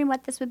kind of wondering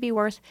what this would be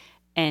worth,"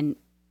 and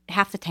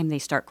half the time they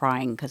start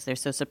crying because they're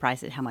so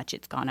surprised at how much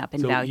it's gone up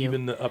in So value.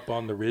 even up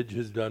on the ridge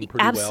has done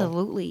pretty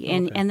Absolutely.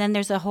 well? And then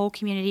there's a whole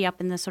community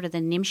up in the sort of the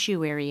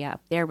Nimshu area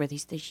up there where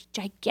these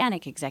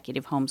gigantic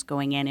executive homes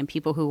going in and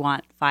people who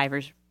want 5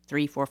 or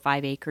 3, 4,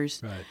 5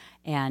 acres. Right.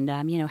 And,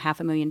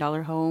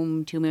 $500,000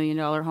 home, $2 million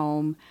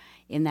home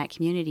in that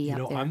community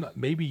up there.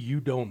 Maybe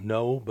you don't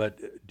know, but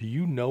do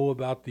you know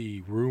about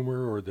the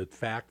rumor or the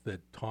fact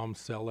that Tom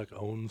Selleck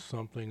owns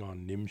something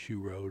on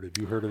Nimshu Road? Have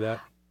you heard of that?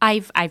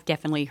 I've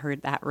definitely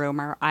heard that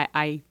rumor.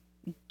 I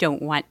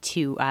don't want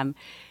to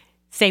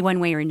say one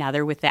way or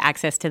another with the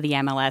access to the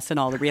MLS and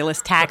all the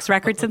realist tax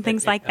records and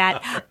things like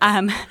that.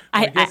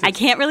 I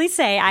can't really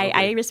say. Okay.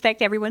 I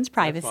respect everyone's That's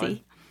fine.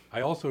 privacy. I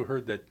also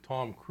heard that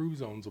Tom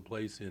Cruise owns a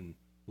place in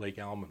Lake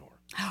Almanor.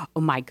 Oh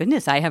my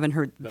goodness, I haven't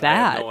heard But that.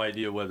 I have no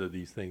idea whether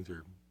these things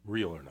are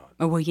real or not.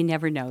 Oh, well, you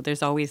never know.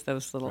 There's always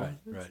those little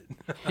Right.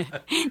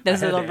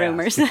 those I had little to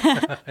rumors.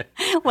 ask.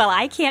 Well,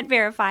 I can't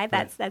verify.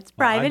 That's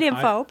private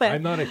info. But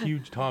I'm not a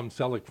huge Tom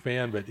Selleck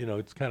fan, but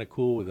it's kind of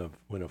cool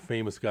when a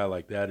famous guy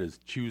like that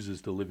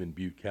chooses to live in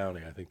Butte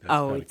County. I think that's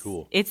kind of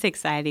cool. It's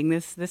exciting.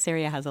 This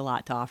area has a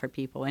lot to offer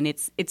people, and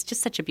it's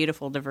just such a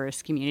beautiful,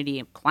 diverse community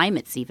of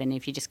climates. Even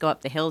if you just go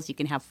up the hills, you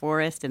can have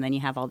forest, and then you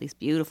have all these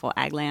beautiful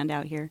ag land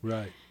out here.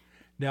 Right.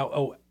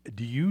 Now,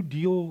 do you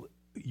deal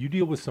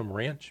with some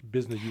ranch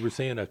business? You were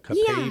saying a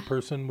Capay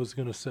person was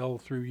going to sell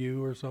through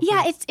you or something?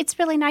 Yeah, it's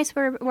really nice.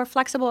 We're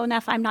flexible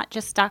enough. I'm not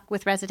just stuck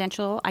with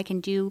residential. I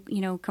can do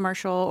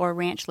commercial or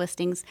ranch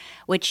listings.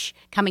 Which,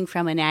 coming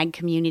from an ag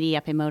community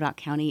up in Modoc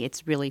County,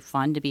 it's really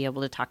fun to be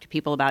able to talk to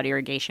people about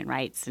irrigation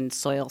rights and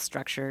soil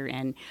structure.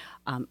 And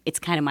it's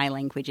kind of my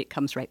language. It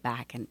comes right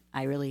back, and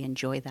I really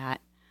enjoy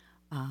that.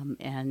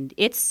 And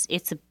it's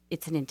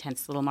an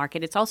intense little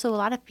market. It's also a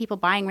lot of people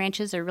buying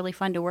ranches are really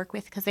fun to work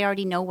with because they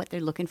already know what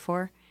they're looking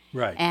for.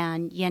 Right.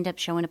 And you end up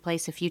showing a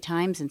place a few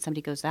times, and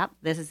somebody goes,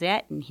 this is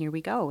it, and here we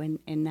go.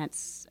 And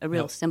that's a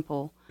real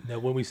simple. Now,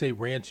 when we say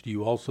ranch, do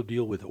you also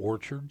deal with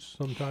orchards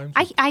sometimes?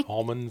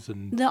 Almonds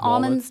and the walnuts?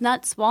 almonds,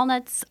 nuts,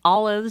 walnuts,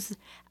 olives.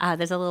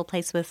 There's a little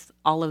place with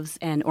olives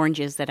and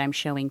oranges that I'm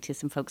showing to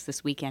some folks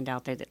this weekend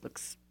out there that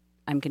looks.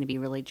 I'm going to be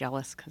really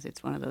jealous because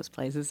it's one of those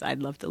places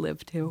I'd love to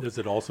live to. Does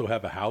it also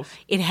have a house?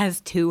 It has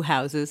 2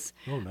 houses.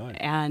 Oh, nice.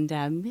 And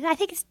I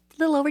think it's a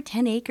little over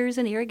 10 acres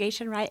and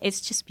irrigation right.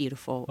 It's just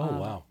beautiful. Oh,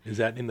 wow. Is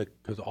that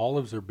because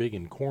olives are big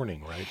in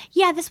Corning, right?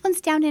 Yeah, this one's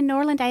down in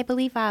Norland, I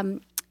believe.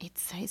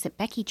 Is it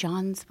Becky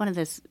Johns? One of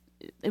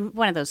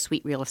those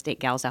sweet real estate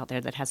gals out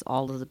there that has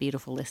all of the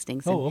beautiful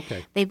listings. Oh,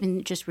 okay. They've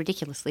been just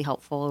ridiculously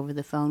helpful over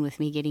the phone with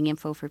me getting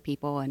info for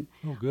people. And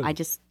good.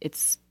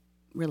 it's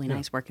really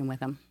nice working with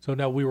them. So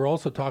now we were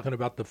also talking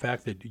about the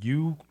fact that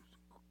you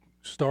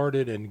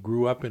started and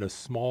grew up in a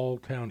small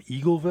town,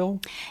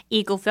 Eagleville?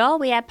 Eagleville,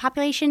 we had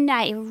population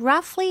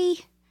roughly,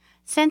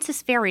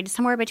 census varied,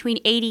 somewhere between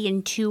 80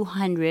 and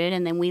 200,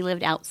 and then we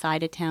lived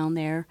outside of town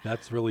there.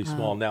 That's really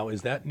small. Now,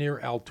 is that near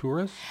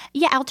Alturas?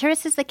 Yeah,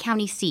 Alturas is the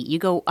county seat. You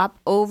go up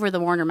over the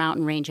Warner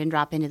Mountain Range and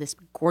drop into this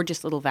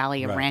gorgeous little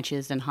valley of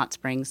ranches and hot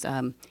springs.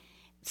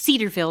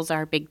 Cedarville's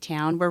our big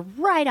town. We're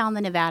right on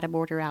the Nevada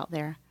border out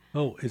there.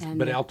 Oh,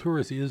 but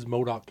Alturas is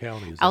Modoc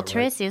County, is that Alturas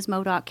right? is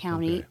Modoc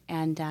County,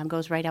 and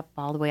goes right up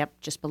all the way up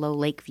just below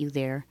Lakeview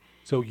there.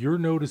 So you're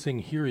noticing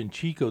here in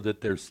Chico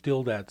that there's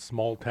still that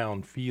small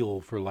town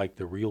feel for like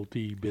the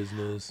realty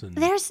business? And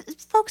there's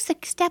folks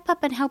that step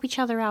up and help each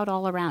other out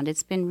all around.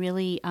 It's been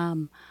really,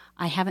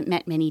 I haven't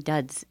met many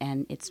duds,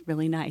 and it's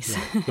really nice.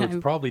 Yeah. So it's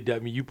probably,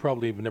 you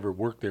probably have never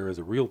worked there as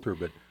a realtor,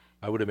 but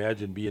I would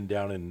imagine being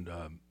down in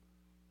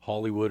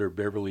Hollywood or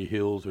Beverly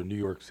Hills or New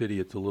York City,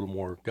 it's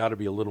got to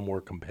be a little more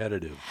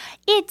competitive.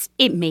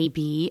 It may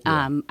be.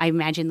 Yeah. I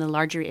imagine the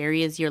larger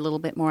areas, you're a little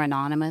bit more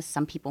anonymous.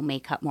 Some people may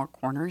cut more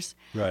corners.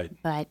 Right.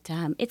 But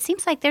it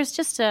seems like there's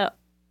just a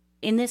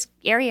in this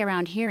area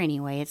around here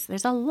anyway,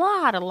 there's a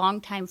lot of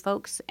longtime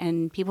folks,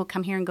 and people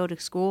come here and go to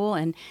school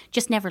and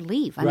just never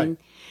leave. I mean,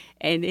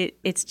 and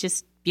it's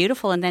just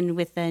beautiful. And then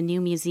with the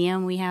new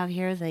museum we have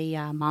here, the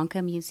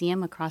Monca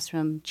Museum across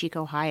from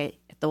Chico High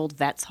at the old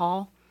Vets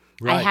Hall.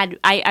 Right.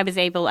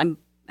 I'm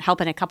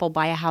helping a couple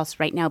buy a house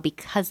right now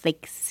because they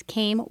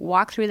came,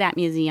 walked through that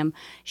museum.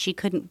 She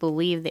couldn't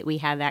believe that we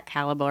had that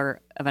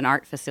caliber of an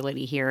art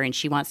facility here, and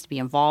she wants to be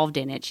involved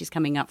in it. She's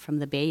coming up from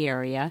the Bay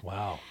Area.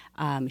 Wow.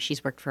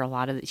 She's worked for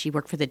she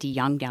worked for the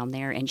DeYoung down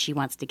there, and she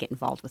wants to get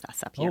involved with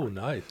us up here. Oh,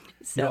 nice.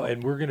 So,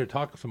 and we're going to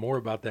talk some more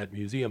about that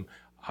museum.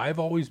 I've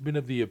always been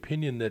of the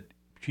opinion that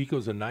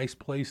Chico's a nice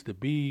place to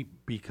be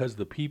because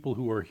the people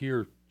who are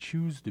here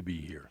choose to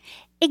be here.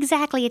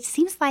 Exactly. It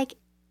seems like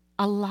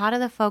a lot of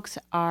the folks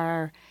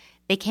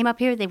they came up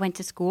here, they went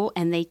to school,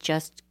 and they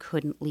just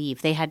couldn't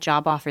leave. They had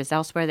job offers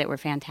elsewhere that were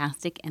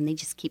fantastic, and they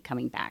just keep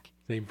coming back.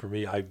 Same for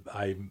me.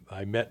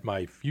 I met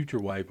my future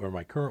wife, or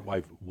my current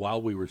wife,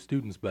 while we were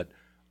students, but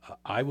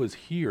I was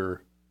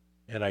here,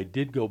 and I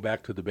did go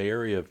back to the Bay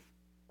Area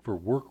for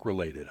work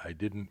related. I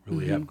didn't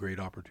really have great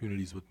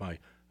opportunities with my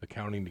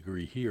accounting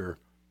degree here.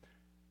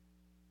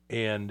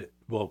 And,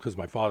 well, because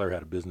my father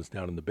had a business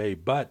down in the Bay,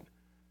 but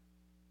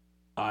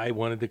I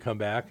wanted to come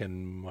back,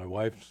 and my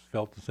wife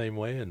felt the same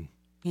way, and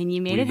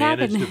you made it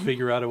happen. We managed to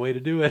figure out a way to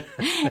do it.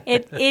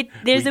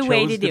 There's a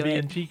way to do it. We chose to be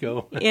it. in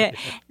Chico. Yeah,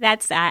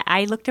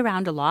 I looked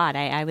around a lot.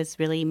 I was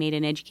really made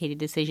an educated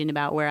decision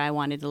about where I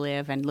wanted to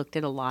live, and looked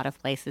at a lot of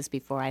places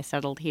before I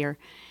settled here,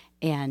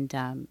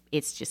 and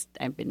it's just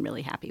I've been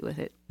really happy with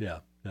it. Yeah.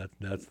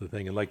 That's the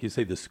thing. And like you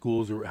say, the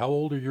schools how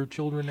old are your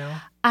children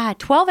now?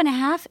 12 and a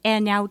half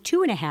and now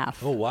 2.5.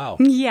 Oh, wow.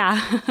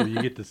 Yeah. So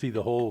you get to see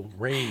the whole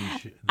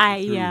range through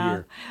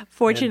here.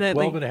 Fortunately. And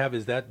 12 and a half,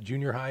 is that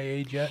junior high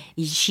age yet?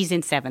 She's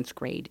in 7th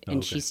grade,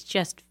 and she's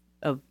just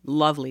a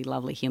lovely,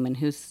 lovely human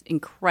who's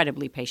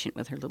incredibly patient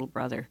with her little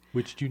brother.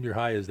 Which junior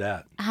high is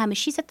that?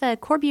 She's at the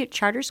Core Butte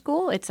Charter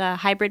School. It's a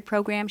hybrid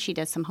program. She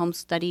does some home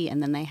study,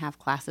 and then they have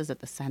classes at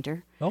the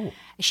center. Oh.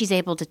 She's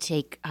able to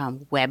take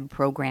web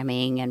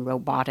programming and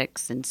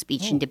robotics and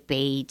speech and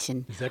debate.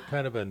 And is that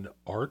kind of an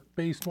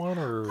art-based one,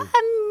 or?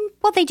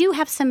 Well, they do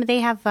have some. They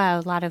have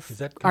a lot of is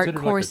that art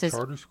courses.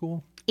 Like a charter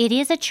school? It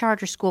is a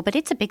charter school, but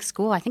it's a big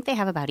school. I think they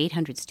have about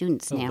 800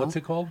 students now. What's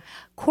it called?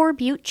 Core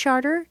Butte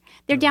Charter.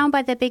 They're down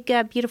by the big,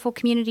 beautiful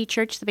community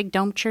church, the big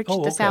dome church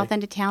at the south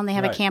end of town. They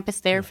have a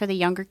campus there for the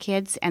younger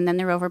kids, and then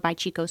they're over by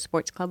Chico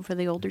Sports Club for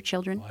the older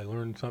children. Well, I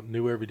learn something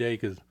new every day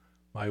because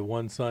my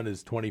one son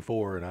is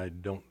 24, and I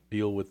don't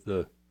deal with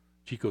the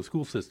Chico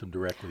school system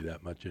directly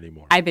that much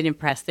anymore. I've been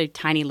impressed. They're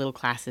tiny little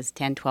classes,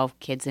 10, 12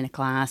 kids in a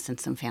class, and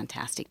some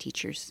fantastic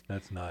teachers.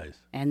 That's nice.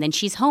 And then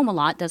she's home a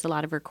lot, does a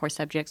lot of her core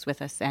subjects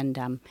with us,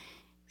 and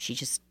she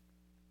just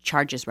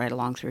charges right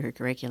along through her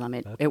curriculum.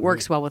 It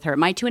works well with her.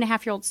 My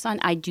 2.5-year-old son,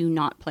 I do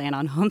not plan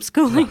on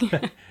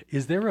homeschooling.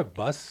 Is there a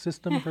bus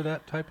system for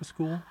that type of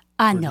school?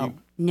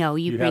 No.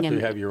 You bring have him.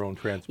 to have your own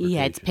transportation.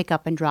 Yeah, it's pick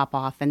up and drop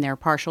off, and they're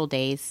partial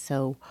days.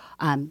 So,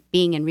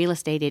 being in real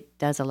estate, it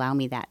does allow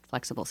me that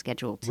flexible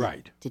schedule to do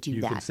that.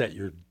 You can set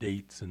your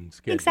dates and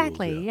schedules.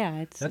 Exactly.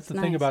 Yeah, that's the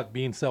nice. thing about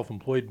being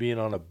self-employed, being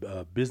on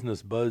a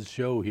Business Buzz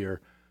show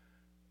here.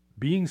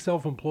 Being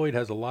self-employed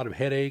has a lot of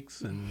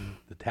headaches, and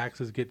the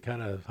taxes get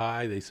kind of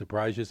high. They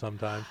surprise you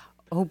sometimes.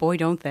 Oh boy,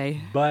 don't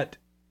they? But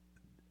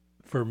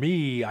for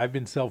me, I've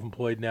been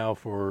self-employed now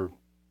for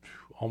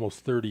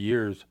almost 30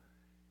 years.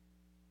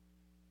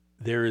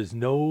 There is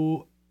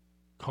no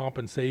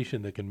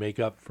compensation that can make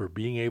up for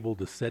being able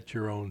to set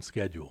your own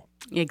schedule.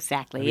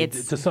 Exactly. I mean,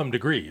 to some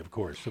degree, of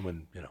course.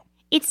 Someone,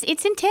 It's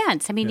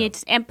intense. I mean,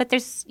 but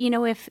there's,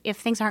 if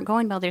things aren't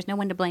going well, there's no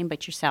one to blame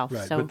but yourself.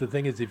 Right. So. But the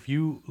thing is, if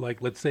you,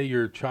 let's say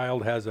your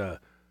child has a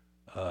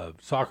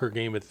soccer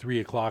game at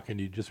 3:00 and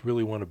you just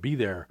really want to be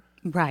there.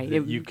 Right.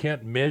 You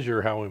can't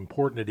measure how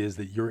important it is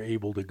that you're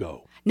able to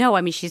go. No,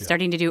 I mean, she's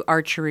starting to do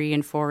archery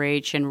and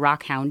 4-H and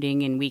rock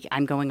hounding, and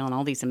I'm going on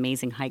all these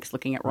amazing hikes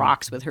looking at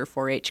rocks with her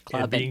 4-H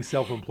club. And being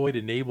self-employed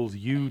enables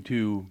you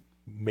to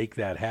make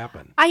that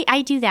happen.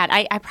 I do that.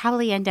 I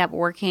probably end up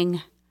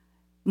working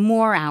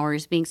more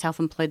hours being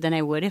self-employed than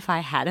I would if I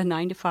had a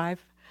 9-to-5.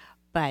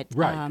 But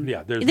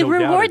there's the no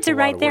rewards doubt are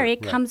right there. Work.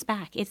 It comes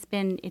back. It's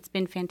been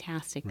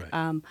fantastic.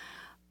 Right.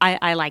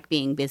 I like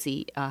being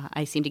busy.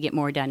 I seem to get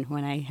more done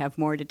when I have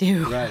more to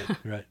do.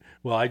 Right.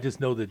 Well, I just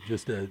know that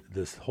just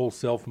this whole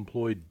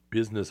self-employed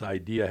business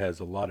idea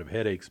has a lot of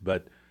headaches,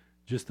 but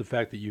just the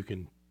fact that you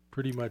can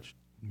pretty much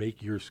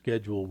make your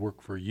schedule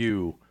work for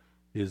you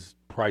is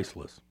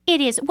priceless. It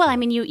is. Well, I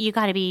mean, you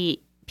got to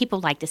be.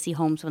 People like to see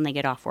homes when they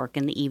get off work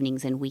in the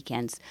evenings and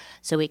weekends,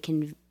 so it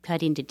can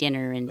cut into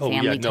dinner and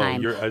family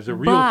time. As a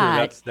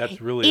realtor,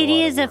 that's really it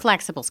is a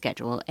flexible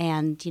schedule.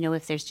 And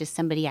if there's just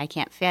somebody I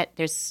can't fit,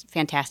 there's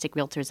fantastic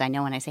realtors I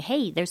know, and I say,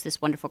 hey, there's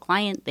this wonderful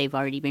client. They've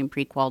already been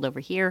pre-qualified over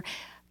here.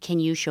 Can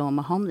you show them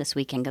a home this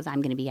weekend because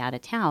I'm going to be out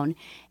of town?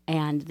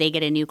 And they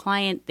get a new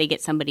client. They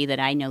get somebody that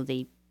I know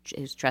they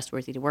who's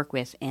trustworthy to work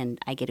with, and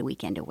I get a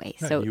weekend away.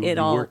 Yeah, So you it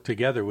all work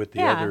together with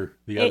the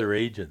other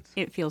agents.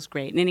 It feels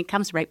great, and it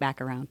comes right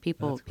back around.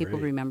 People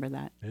remember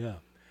that. Yeah.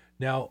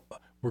 Now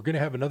we're going to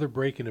have another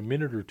break in a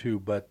minute or two,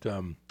 but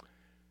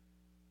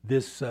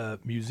this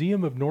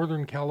Museum of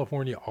Northern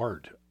California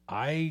Art,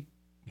 I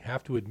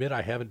have to admit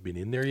I haven't been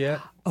in there yet.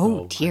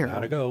 Oh, so dear. I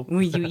gotta go.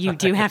 You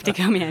do have to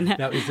come in.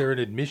 Now, is there an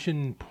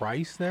admission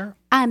price there?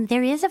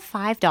 There is a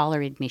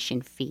 $5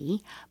 admission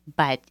fee,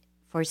 but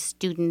for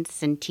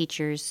students and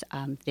teachers,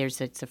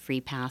 it's a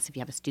free pass if you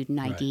have a student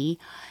ID.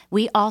 Right.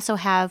 We also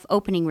have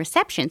opening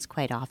receptions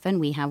quite often.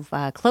 We have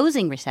a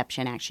closing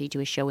reception, actually, to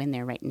a show in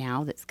there right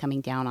now that's coming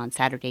down on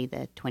Saturday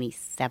the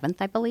 27th,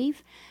 I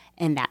believe.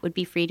 And that would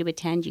be free to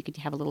attend. You could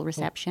have a little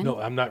reception. No,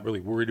 I'm not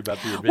really worried about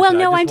the admission. Well,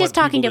 no, I'm just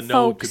talking to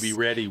folks. To be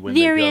ready when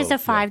there they go. is a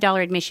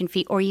 $5 admission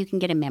fee, or you can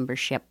get a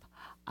membership.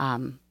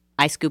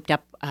 I scooped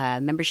up a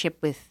membership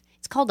with,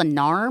 it's called a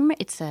NARM.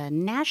 It's a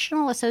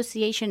National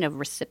Association of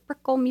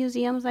Reciprocal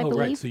Museums, I believe.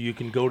 Right, so you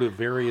can go to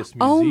various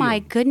museums. Oh, my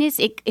goodness.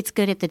 It's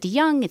good at the De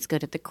Young. It's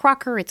good at the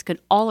Crocker. It's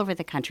good all over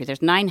the country.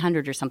 There's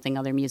 900 or something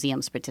other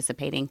museums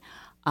participating.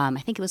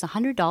 I think it was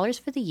 $100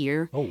 for the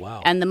year. Oh,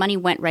 wow. And the money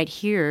went right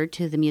here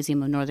to the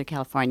Museum of Northern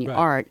California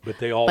Art. But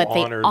they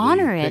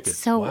honor it. Tickets.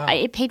 So wow.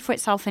 It paid for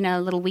itself in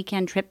a little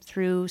weekend trip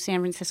through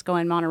San Francisco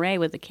and Monterey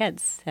with the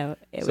kids. So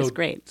it was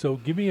great. So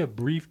give me a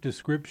brief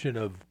description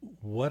of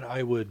what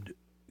I would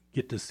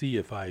get to see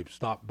if I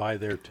stopped by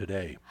there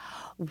today.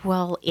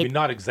 Well, I mean,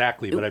 not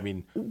exactly, but I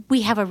mean...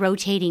 We have a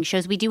rotating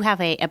shows. We do have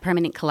a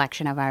permanent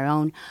collection of our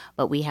own,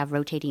 but we have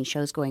rotating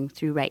shows going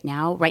through right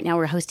now. Right now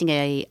we're hosting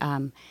a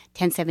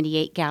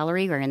 1078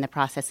 gallery. We're in the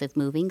process of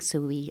moving,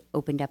 so we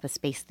opened up a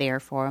space there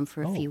for them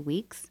for a few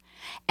weeks.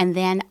 And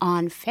then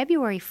on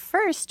February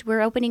 1st,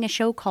 we're opening a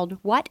show called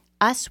What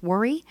Us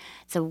Worry.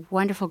 It's a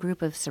wonderful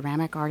group of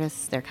ceramic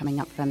artists. They're coming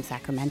up from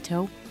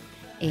Sacramento.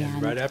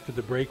 And right after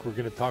the break, we're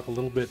going to talk a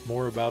little bit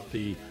more about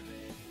the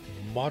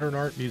modern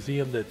art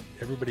museum that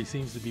everybody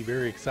seems to be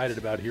very excited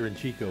about here in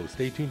Chico.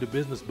 Stay tuned to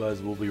Business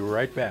Buzz. We'll be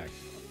right back.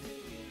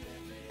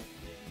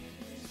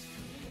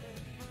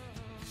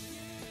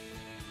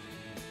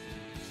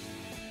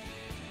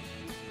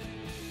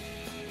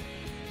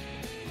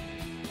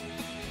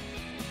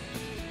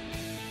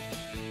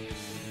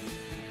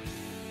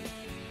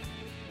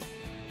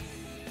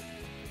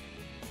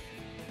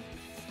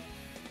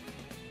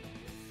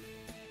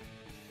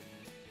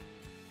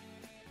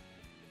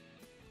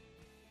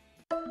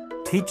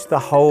 Teach the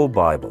whole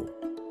Bible.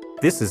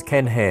 This is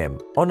Ken Ham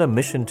on a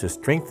mission to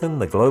strengthen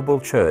the global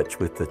church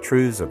with the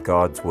truths of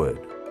God's Word.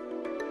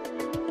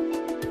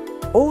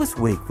 All this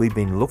week we've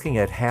been looking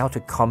at how to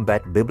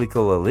combat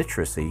biblical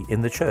illiteracy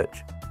in the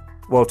church.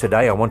 Well,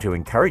 today I want to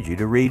encourage you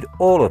to read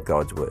all of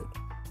God's Word.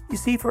 You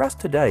see, for us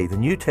today, the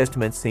New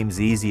Testament seems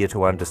easier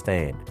to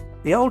understand.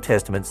 The Old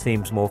Testament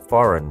seems more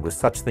foreign with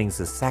such things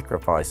as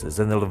sacrifices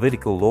and the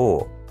Levitical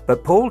law.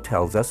 But Paul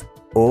tells us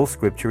all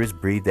Scripture is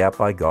breathed out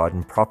by God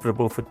and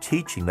profitable for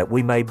teaching, that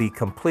we may be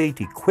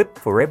complete, equipped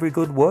for every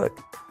good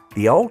work.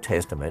 The Old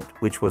Testament,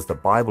 which was the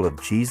Bible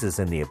of Jesus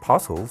and the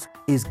Apostles,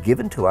 is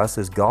given to us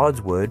as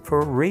God's Word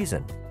for a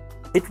reason.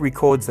 It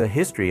records the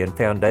history and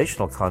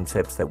foundational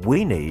concepts that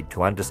we need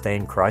to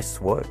understand Christ's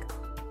work.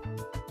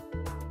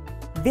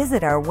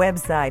 Visit our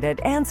website at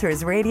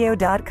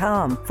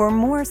AnswersRadio.com for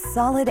more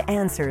solid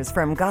answers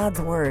from God's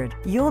Word.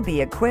 You'll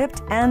be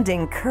equipped and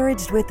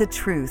encouraged with the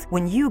truth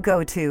when you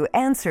go to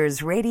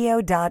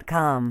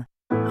AnswersRadio.com.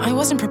 I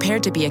wasn't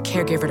prepared to be a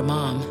caregiver to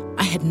Mom.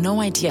 I had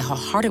no idea how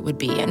hard it would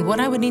be and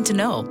what I would need to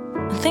know.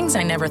 Things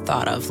I never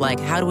thought of, like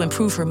how to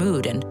improve her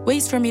mood and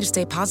ways for me to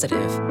stay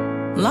positive.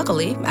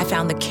 Luckily, I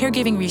found the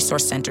Caregiving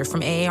Resource Center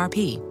from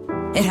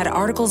AARP. It had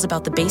articles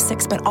about the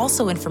basics, but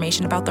also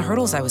information about the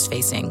hurdles I was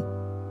facing.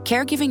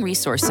 Caregiving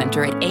Resource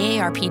Center at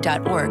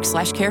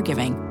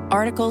aarp.org/caregiving.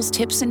 Articles,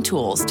 tips, and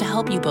tools to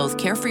help you both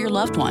care for your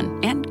loved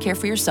one and care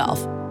for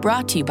yourself.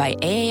 Brought to you by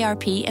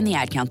AARP and the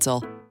Ad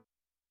Council.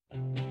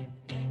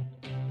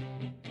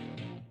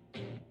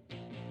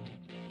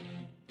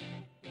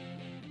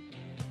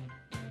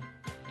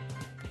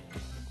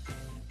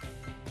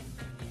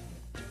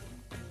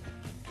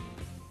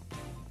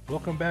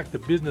 Welcome back to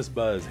Business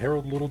Buzz.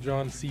 Harold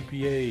Littlejohn,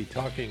 CPA,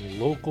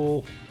 talking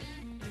local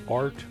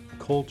art,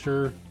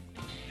 culture,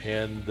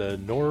 and the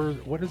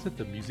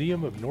the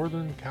Museum of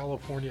Northern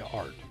California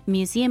Art.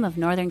 Museum of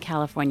Northern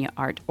California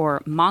Art,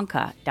 or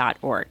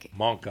MONCA.org.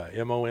 MONCA,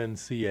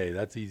 M-O-N-C-A.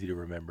 That's easy to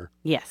remember.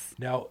 Yes.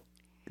 Now,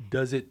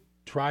 does it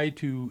try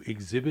to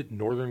exhibit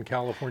Northern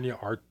California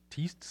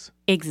artistes?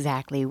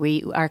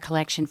 Exactly. Our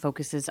collection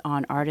focuses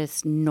on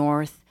artists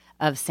north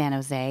of San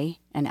Jose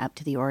and up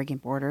to the Oregon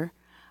border,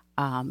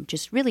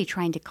 just really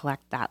trying to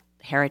collect that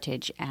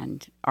heritage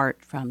and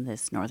art from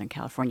this Northern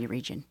California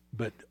region.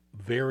 But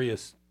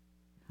various,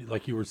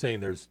 like you were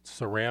saying, there's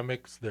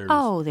ceramics,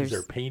 is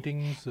there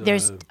paintings?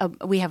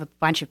 We have a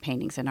bunch of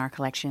paintings in our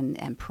collection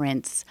and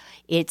prints.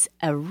 It's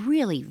a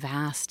really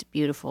vast,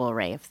 beautiful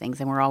array of things,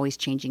 and we're always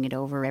changing it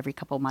over. Every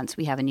couple of months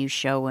we have a new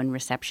show and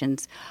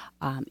receptions.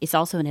 It's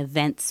also an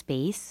event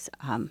space.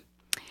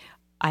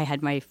 I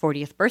had my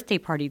 40th birthday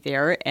party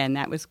there, and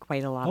that was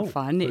quite a lot of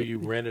fun. So you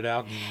rented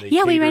out and they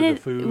we catered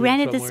the food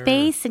rented the somewhere?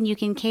 space, and you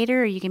can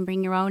cater or you can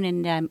bring your own,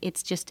 and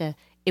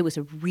it was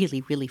a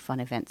really, really fun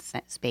event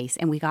space.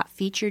 And we got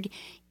featured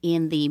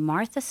in the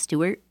Martha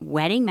Stewart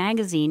Wedding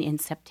Magazine in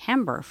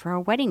September for a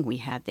wedding we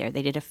had there.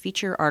 They did a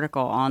feature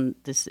article on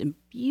this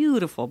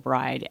beautiful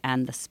bride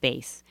and the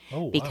space.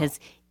 Oh, wow. Because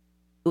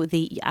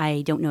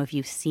I don't know if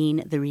you've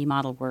seen the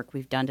remodel work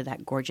we've done to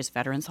that gorgeous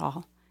Veterans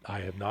Hall. I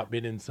have not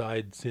been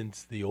inside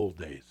since the old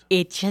days.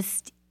 It's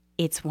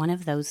one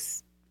of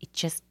those, it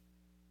just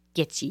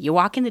gets you. You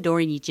walk in the door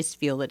and you just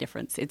feel the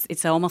difference.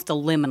 It's almost a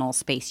liminal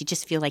space. You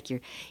just feel like you're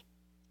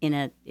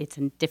it's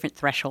a different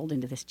threshold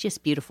into this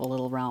just beautiful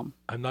little realm.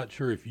 I'm not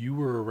sure if you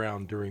were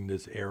around during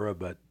this era,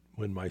 but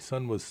when my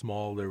son was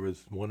small, there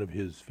was one of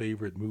his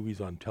favorite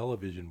movies on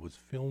television was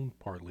filmed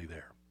partly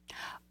there.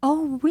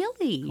 Oh,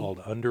 really?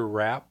 Called Under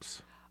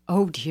Wraps.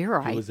 Oh,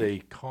 dear. It was a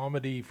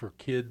comedy for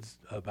kids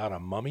about a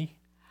mummy.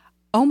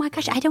 Oh, my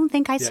gosh. I don't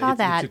think I saw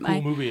that. It's a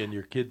cool movie, and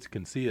your kids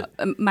can see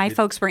it. My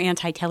folks were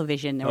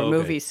anti-television or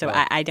movies, so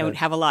well, I don't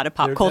have a lot of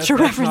pop culture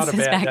references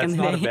back in the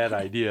day. That's not a bad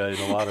idea in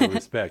a lot of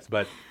respects,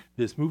 but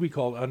this movie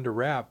called Under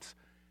Wraps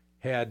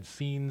had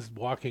scenes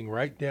walking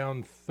right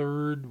down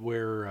 3rd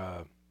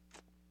where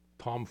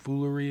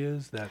Tomfoolery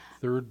is, that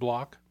 3rd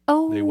block.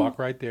 Oh. They walk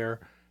right there.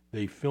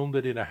 They filmed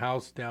it in a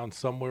house down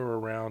somewhere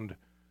around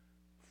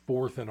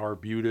 4th and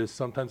Arbutus.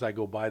 Sometimes I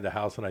go by the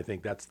house and I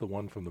think that's the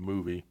one from the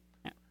movie.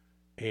 Yeah.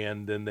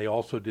 And then they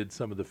also did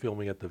some of the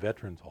filming at the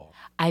Veterans Hall.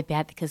 I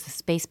bet, because the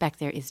space back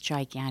there is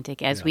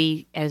gigantic. As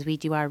we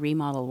do our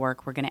remodel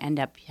work, we're going to end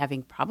up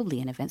having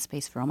probably an event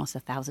space for almost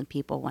 1,000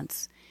 people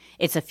once.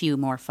 It's a few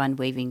more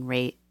fundraising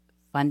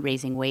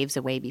waves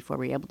away before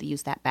we're able to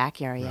use that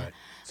back area. Right.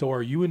 So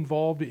are you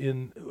involved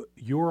in,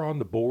 you're on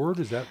the board?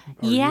 Are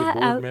you a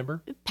board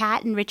member?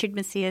 Pat and Richard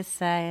Macias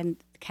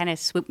kind of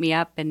swooped me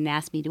up and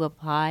asked me to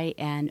apply,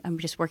 and I'm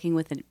just working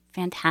with a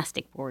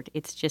fantastic board.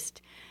 It's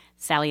just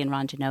Sally and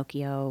Ron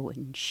Ginocchio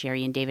and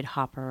Sherry and David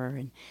Hopper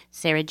and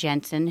Sarah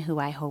Jensen, who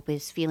I hope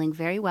is feeling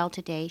very well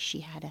today. She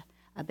had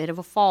a bit of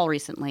a fall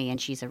recently, and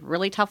she's a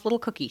really tough little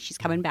cookie. She's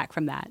coming back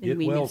from that. Get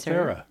well,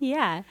 Sarah.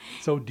 Yeah.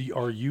 So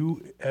are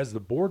you, as the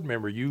board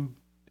member, you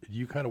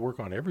kind of work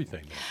on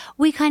everything then?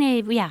 We kind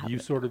of, yeah. You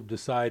sort of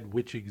decide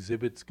which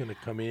exhibit's going to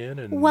come in?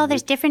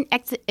 There's different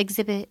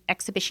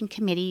exhibition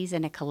committees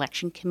and a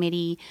collection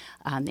committee.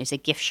 There's a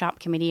gift shop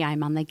committee.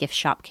 I'm on the gift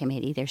shop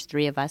committee. There's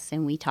 3 of us,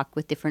 and we talk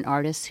with different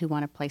artists who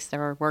want to place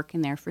their work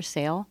in there for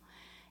sale.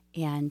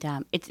 And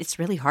it's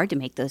really hard to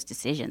make those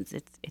decisions.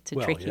 It's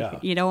tricky. Yeah.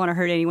 You don't want to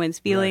hurt anyone's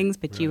feelings,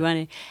 but you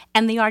want to.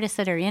 And the artists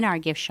that are in our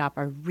gift shop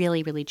are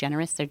really, really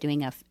generous. They're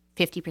doing a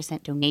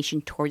 50%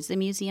 donation towards the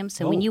museum.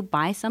 So when you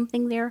buy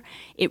something there,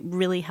 it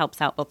really helps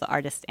out both the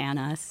artist and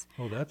us.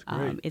 Oh, that's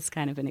great. It's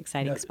kind of an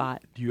exciting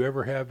spot. Do you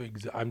ever have?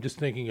 I'm just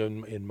thinking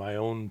in my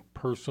own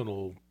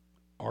personal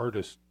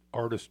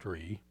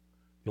artistry.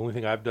 The only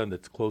thing I've done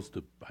that's close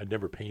to, I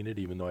never painted,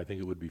 even though I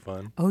think it would be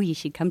fun. Oh, you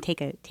should come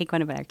take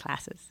one of our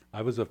classes.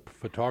 I was a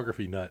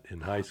photography nut in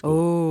high school.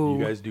 Oh.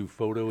 You guys do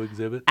photo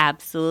exhibits?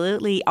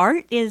 Absolutely.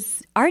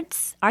 Art's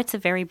a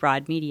very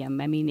broad medium.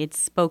 I mean, it's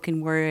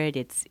spoken word.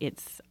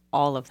 It's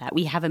all of that.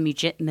 We have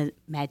a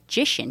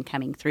magician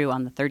coming through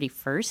on the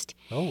 31st.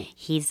 Oh.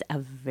 He's a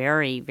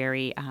very,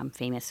 very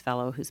famous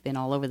fellow who's been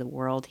all over the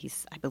world.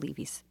 I believe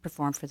he's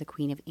performed for the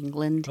Queen of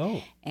England.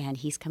 Oh. And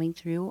he's coming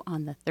through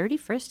on the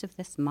 31st of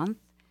this month.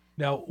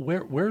 Now,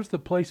 where's the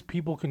place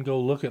people can go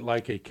look at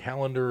like a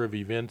calendar of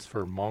events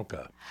for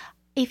Monka?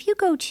 If you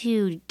go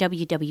to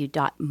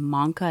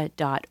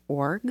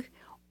www.monka.org,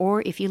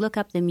 or if you look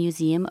up the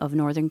Museum of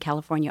Northern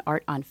California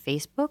Art on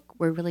Facebook,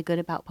 we're really good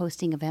about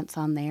posting events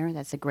on there.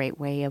 That's a great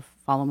way of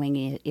following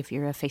it if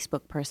you're a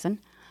Facebook person.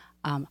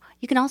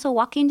 You can also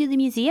walk into the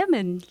museum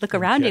and look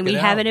around, and we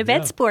have an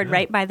events board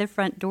right by the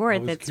front door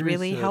that's curious,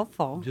 really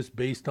helpful. Just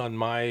based on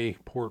my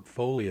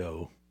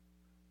portfolio,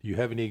 do you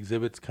have any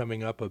exhibits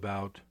coming up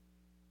about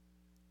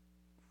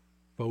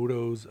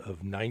photos of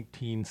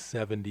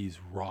 1970s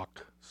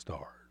rock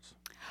stars?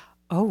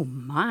 Oh,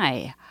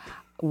 my.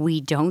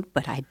 We don't,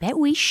 but I bet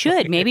we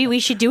should. Maybe we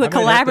should do a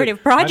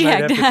collaborative project.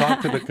 I might have to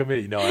talk to the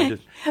committee. No, I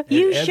just.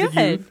 You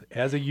should.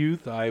 As a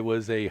youth, I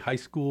was a high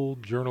school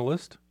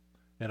journalist,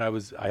 and I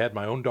had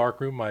my own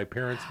darkroom. My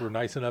parents were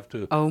nice enough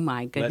to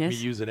let me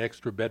use an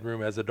extra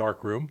bedroom as a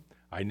darkroom.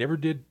 I never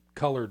did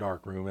color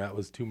darkroom. That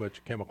was too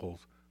much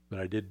chemicals, but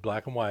I did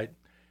black and white.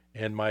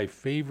 And my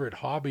favorite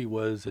hobby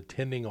was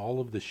attending all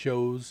of the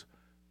shows,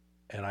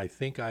 and I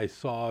think I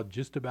saw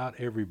just about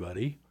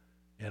everybody.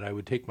 And I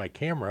would take my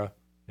camera,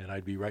 and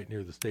I'd be right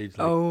near the stage,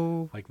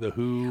 like the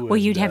Who. Well,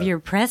 you'd have your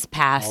press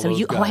pass, so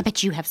I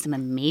bet you have some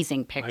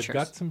amazing pictures. I've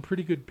got some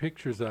pretty good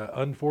pictures.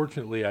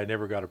 Unfortunately, I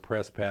never got a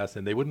press pass,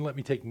 and they wouldn't let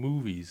me take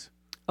movies.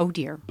 Oh,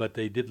 dear. But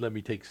they did let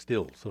me take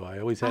stills, so I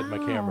always had my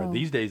camera.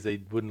 These days,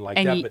 they wouldn't like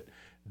that, but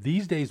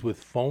these days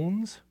with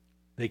phones,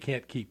 they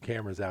can't keep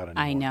cameras out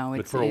anymore. I know.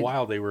 But for a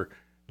while, they were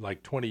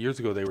like 20 years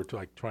ago, they were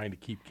trying to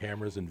keep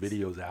cameras and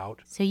videos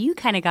out. So you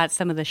kind of got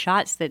some of the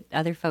shots that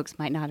other folks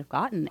might not have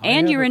gotten.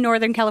 And you're a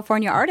Northern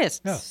California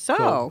artist. Yeah,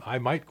 so I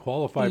might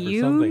qualify for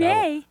you something.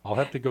 may. I'll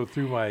have to go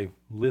through my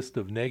list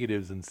of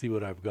negatives and see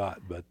what I've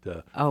got. But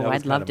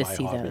I'd love to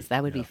see those.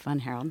 That would be fun,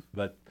 Harold.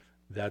 But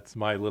that's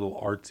my little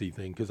artsy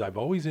thing, because I've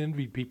always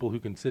envied people who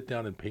can sit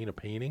down and paint a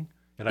painting.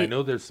 And I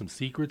know there's some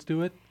secrets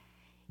to it,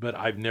 but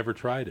I've never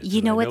tried it.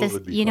 You know what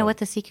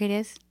the secret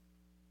is?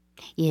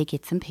 You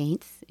get some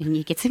paints and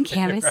you get some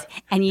canvas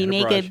and you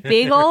make a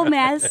big old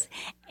mess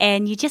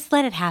and you just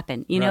let it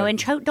happen, you know, and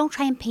don't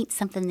try and paint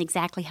something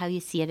exactly how you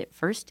see it at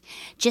first.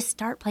 Just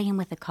start playing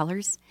with the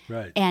colors.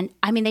 Right. And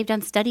I mean, they've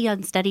done study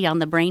on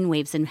the brain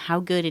waves and how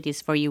good it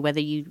is for you,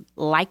 whether you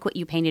like what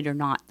you painted or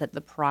not, that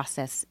the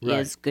process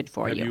is good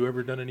for you. Have you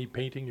ever done any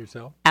painting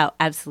yourself? Oh,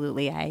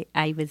 absolutely.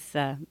 I was,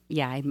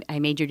 I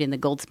majored in the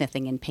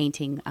goldsmithing and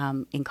painting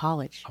in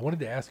college. I wanted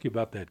to ask you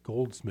about that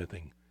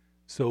goldsmithing.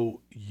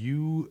 So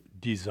you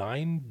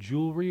design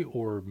jewelry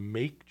or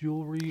make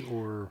jewelry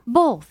or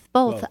both?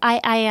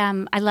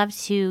 I love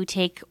to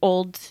take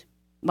old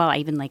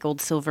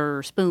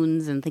silver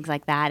spoons and things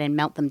like that and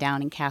melt them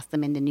down and cast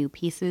them into new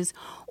pieces,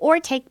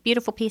 or take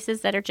beautiful pieces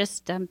that are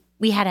just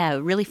we had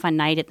a really fun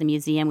night at the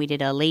museum. We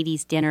did a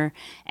ladies' dinner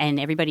and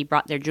everybody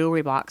brought their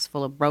jewelry box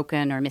full of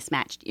broken or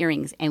mismatched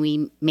earrings, and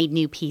we made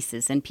new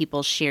pieces and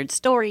people shared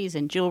stories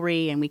and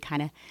jewelry, and we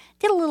kind of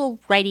did a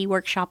little writing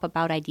workshop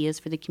about ideas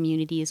for the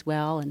community as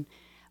well. And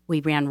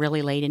we ran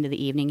really late into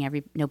the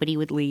evening. Nobody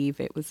would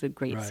leave. It was a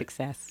great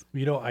success.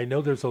 You know, I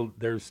know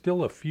there's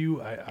still a few.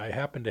 I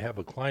happen to have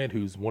a client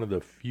who's one of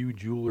the few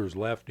jewelers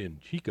left in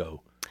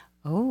Chico.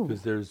 Oh.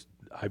 Because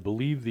I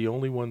believe the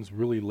only ones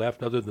really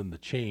left other than the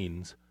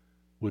chains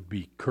would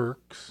be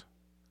Kirk's,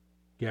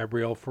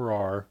 Gabrielle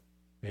Farrar,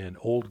 and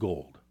Old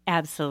Gold.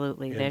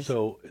 Absolutely. And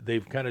so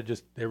they've kind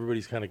of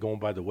everybody's kind of going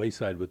by the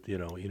wayside with,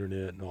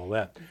 internet and all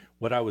that.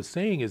 What I was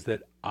saying is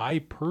that I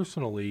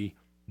personally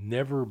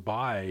never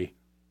buy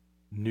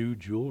new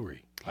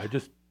jewelry.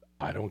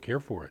 I don't care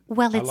for it.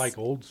 Well, I like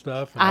old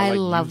stuff. And I like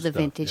love the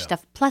stuff. vintage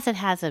stuff. Plus, it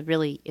has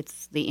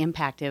it's the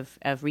impact of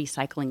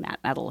recycling that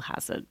metal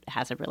has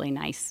a really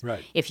nice.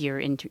 Right. If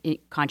you're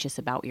conscious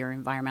about your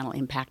environmental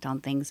impact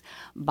on things,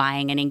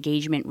 buying an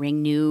engagement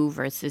ring new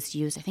versus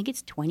used. I think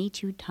it's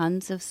 22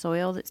 tons of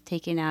soil that's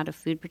taken out of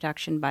food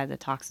production by the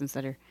toxins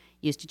that are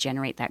used to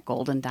generate that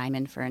golden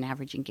diamond for an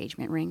average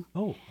engagement ring.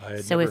 Oh, I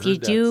had so never if you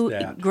heard do,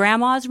 that stat.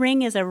 grandma's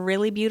ring is a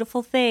really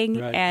beautiful thing,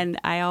 Right. and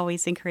I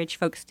always encourage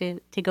folks to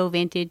go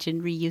vintage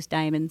and reuse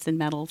diamonds and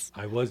metals.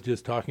 I was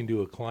just talking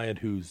to a client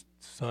whose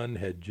son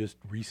had just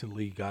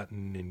recently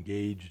gotten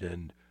engaged,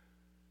 and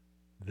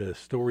the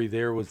story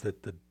there was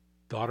that the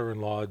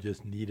daughter-in-law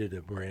just needed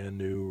a brand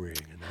new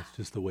ring, and that's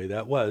just the way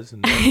that was.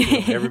 And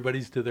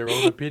everybody's to their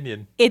own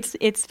opinion.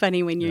 It's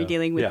funny when you're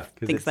dealing with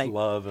things it's like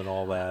love and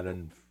all that,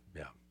 and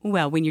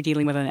well, when you're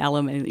dealing with an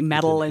element,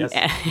 metal,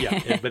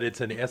 but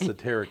it's an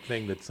esoteric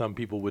thing that some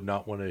people would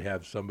not want to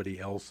have somebody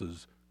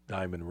else's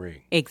diamond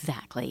ring.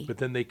 Exactly. But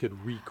then they could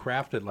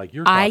recraft it like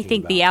you're talking I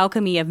think about. the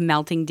alchemy of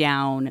melting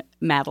down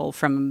metal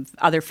from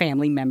other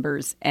family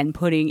members and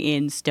putting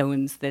in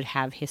stones that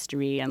have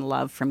history and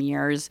love from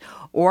yours,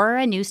 or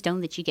a new stone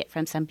that you get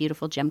from some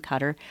beautiful gem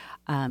cutter,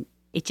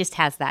 it just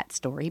has that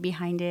story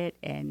behind it,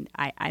 and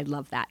I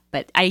love that.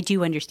 But I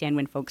do understand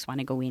when folks want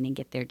to go in and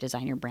get their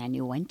designer brand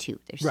new one, too.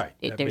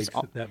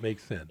 That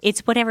makes sense. It's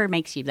whatever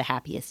makes you the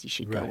happiest you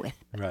should go with.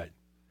 Right.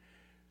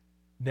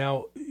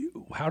 Now,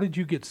 how did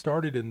you get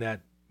started in that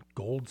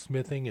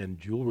goldsmithing and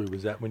jewelry?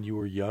 Was that when you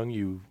were young?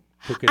 You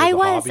took it as a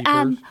hobby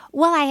first?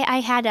 Well,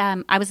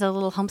 I was a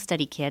little home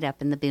study kid up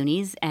in the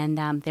boonies, and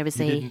there was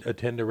you didn't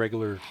attend a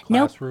regular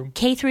classroom? No,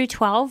 K through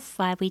 12.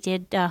 We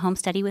did home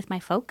study with my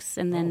folks,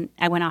 and then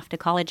I went off to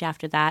college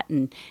after that,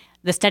 and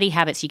the study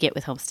habits you get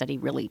with home study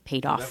really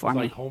paid off for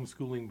me. That was like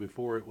homeschooling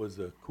before it was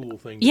a cool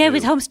thing to do. Yeah, it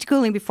was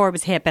homeschooling before it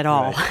was hip at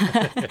all.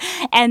 Right.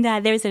 And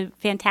there's a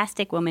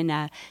fantastic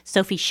woman,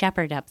 Sophie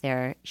Shepard, up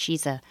there.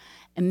 She's a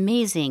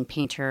amazing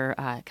painter,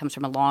 comes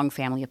from a long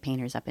family of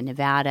painters up in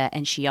Nevada,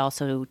 and she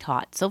also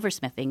taught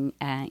silversmithing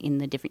in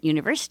the different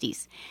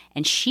universities.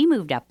 And she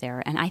moved up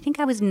there, and I think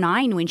I was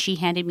 9 when she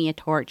handed me a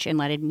torch and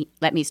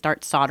let me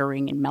start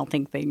soldering and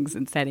melting things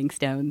and setting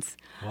stones.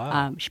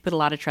 Wow. She put a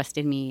lot of trust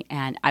in me,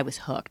 and I was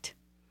hooked.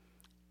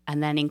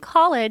 And then in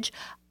college,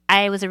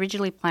 I was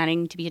originally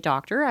planning to be a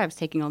doctor. I was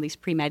taking all these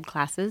pre-med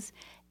classes,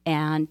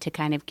 and to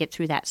kind of get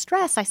through that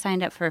stress, I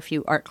signed up for a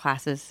few art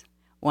classes,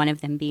 one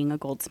of them being a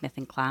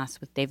goldsmithing class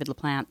with David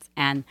LaPlante,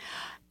 and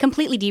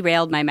completely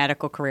derailed my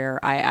medical career.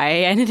 I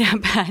ended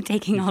up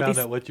taking all these. You found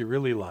out what you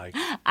really like.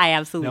 I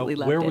absolutely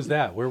loved it. Where was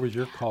that? Where was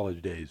your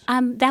college days?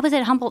 That was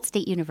at Humboldt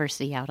State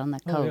University out on the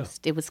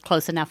coast. Yeah. It was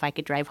close enough I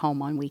could drive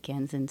home on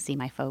weekends and see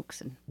my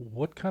folks. And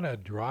what kind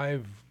of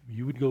drive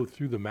you would go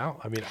through the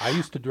mountain? I mean, I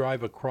used to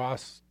drive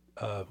across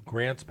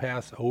Grants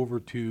Pass over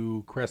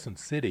to Crescent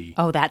City.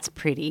 Oh, that's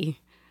pretty.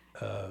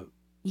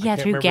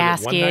 Through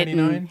Gasket.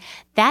 And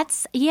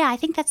I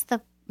think that's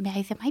the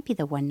It might be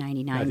the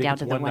 $1.99 I think down it's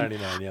to the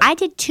 $1.99, yeah. I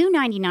did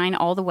 $2.99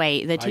 all the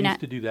way. The I used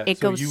to do that. It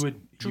so goes you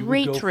would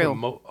straight go through.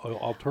 from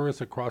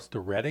Alturas across to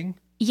Redding?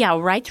 Yeah,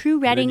 right through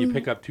Redding. And then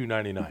you pick up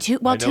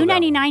 $2.99.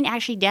 $2.99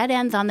 actually dead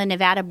ends on the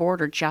Nevada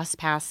border just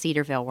past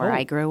Cedarville where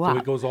I grew up. So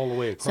it goes all the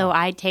way across. So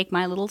I'd take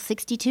my little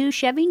 62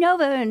 Chevy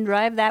Nova and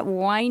drive that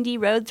windy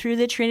road through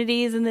the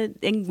Trinities and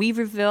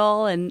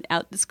Weaverville and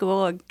out to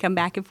school and come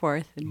back and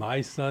forth.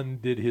 My son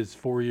did his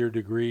 4-year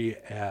degree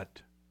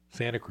at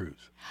Santa Cruz.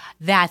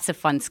 That's a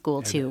fun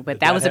school too, but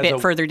that was a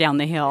bit further down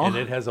the hill. And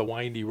it has a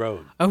windy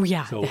road. Oh,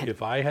 yeah. So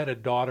if I had a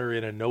daughter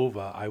in a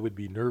Nova, I would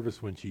be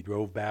nervous when she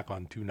drove back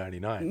on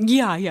 299.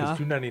 Yeah.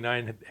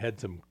 299 had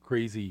some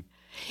crazy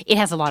It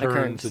has a lot of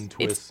turns curves. and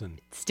twists.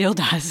 Still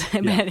does,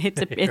 but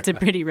it's a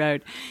pretty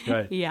road.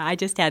 Right. Yeah, I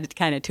just had to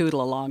kind of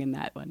tootle along in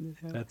that one.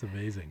 So. That's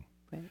amazing.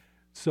 Right.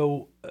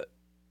 So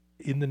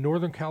in the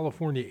Northern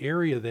California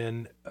area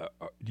then,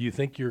 do you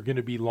think you're going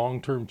to be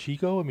long-term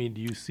Chico? I mean,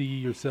 do you see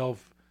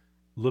yourself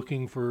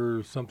looking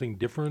for something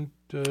different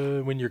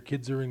when your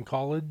kids are in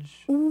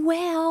college?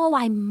 Well,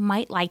 I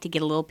might like to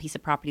get a little piece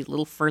of property a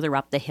little further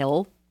up the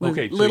hill.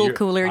 Okay, a little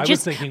cooler,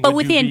 but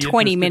within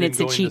 20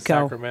 minutes of Chico. To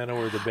Sacramento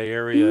or the Bay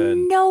Area?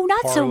 And no,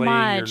 not so parlaying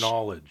much. Your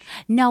knowledge.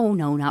 No,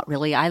 not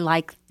really. I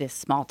like this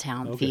small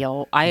town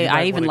feel. You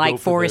I even like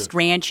Forest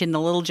Ranch and the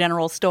little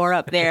general store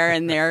up there,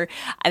 and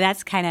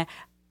that's kind of.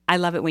 I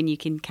love it when you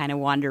can kind of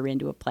wander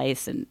into a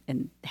place and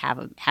have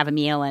a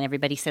meal, and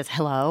everybody says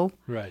hello.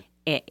 Right.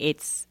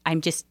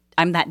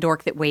 I'm that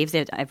dork that waves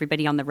at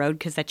everybody on the road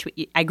because that's what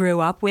I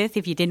grew up with.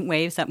 If you didn't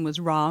wave, something was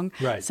wrong.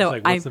 Right. So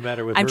it's like, what's the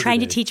matter with I'm her trying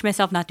today? to teach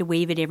myself not to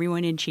wave at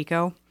everyone in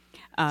Chico.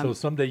 So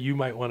someday you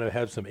might want to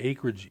have some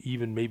acreage,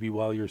 even maybe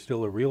while you're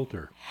still a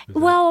realtor.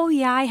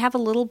 Yeah, I have a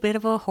little bit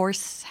of a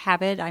horse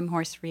habit. I'm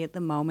horse-free at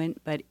the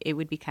moment, but it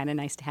would be kind of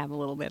nice to have a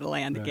little bit of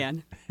land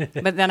again.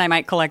 But then I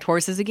might collect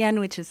horses again,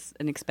 which is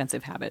an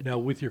expensive habit. Now,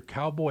 with your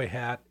cowboy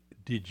hat,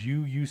 did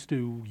you used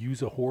to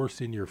use a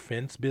horse in your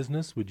fence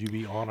business? Would you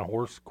be on a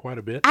horse quite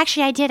a bit?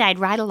 Actually, I did. I'd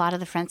ride a lot of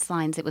the fence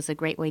lines. It was a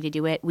great way to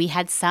do it. We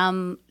had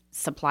some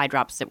supply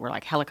drops that were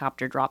like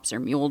helicopter drops or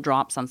mule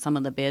drops on some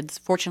of the bids.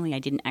 Fortunately, I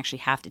didn't actually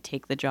have to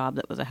take the job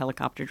that was a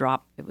helicopter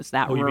drop. It was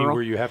that rural. You mean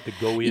where you have to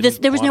go in?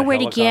 There was on nowhere a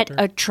to get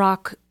helicopter? a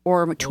truck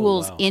or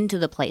tools into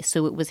the place,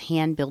 so it was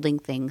hand building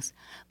things.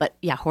 But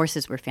yeah,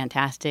 horses were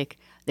fantastic.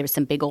 There was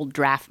some big old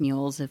draft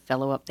mules. A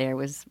fellow up there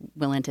was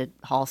willing to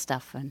haul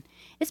stuff, and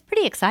it's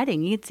pretty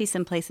exciting. You could see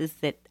some places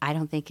that I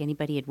don't think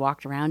anybody had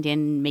walked around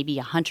in, maybe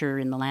a hunter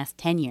in the last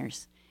 10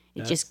 years.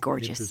 It's just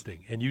gorgeous.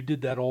 Interesting. And you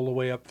did that all the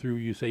way up through,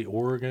 you say,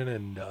 Oregon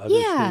and other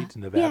states,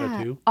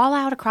 Nevada too? All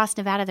out across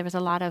Nevada. There was a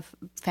lot of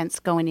fence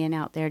going in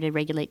out there to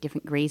regulate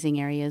different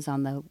grazing areas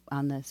on the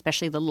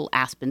especially the little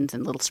aspens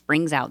and little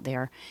springs out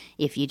there.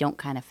 If you don't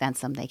kind of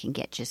fence them, they can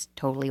get just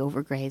totally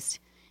overgrazed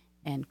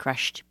and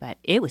crushed. But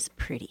it was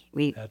pretty.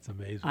 That's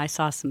amazing. I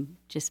saw some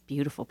just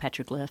beautiful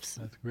petroglyphs.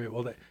 That's great.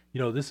 Well,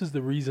 this is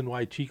the reason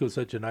why Chico's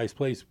such a nice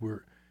place,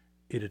 where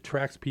it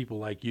attracts people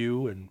like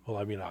you. And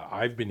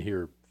I've been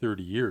here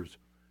 30 years.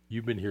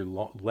 You've been here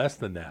less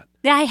than that.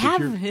 Yeah, I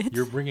have.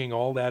 You're bringing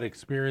all that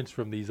experience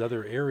from these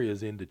other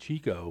areas into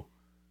Chico.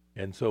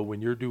 And so when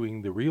you're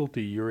doing the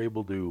realty, you're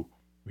able to,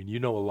 you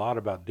know a lot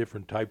about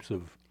different types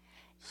of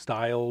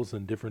styles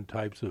and different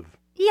types of...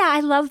 Yeah, I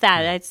love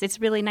that. It's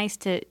really nice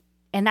to...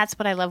 And that's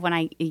what I love when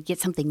I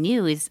get something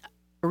new is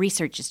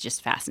research is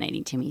just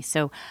fascinating to me.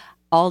 So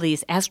all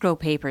these escrow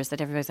papers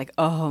that everybody's like,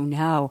 oh,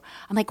 no.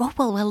 I'm like, oh,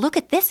 well, look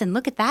at this and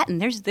look at that.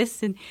 And there's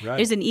this and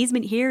there's an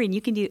easement here and you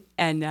can do...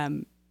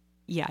 And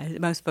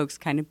most folks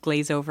kind of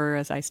glaze over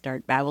as I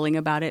start babbling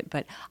about it.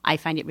 But I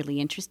find it really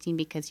interesting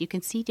because you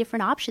can see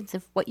different options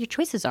of what your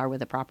choices are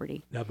with a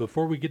property. Now,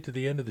 before we get to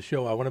the end of the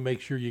show, I want to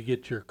make sure you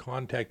get your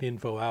contact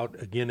info out,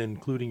 again,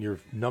 including your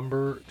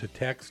number to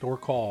text or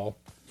call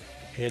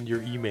and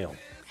your email.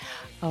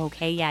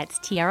 Okay, it's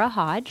Tiara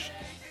Hodge.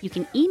 You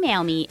can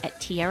email me at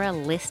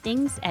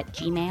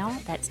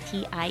tiaralistings@gmail. That's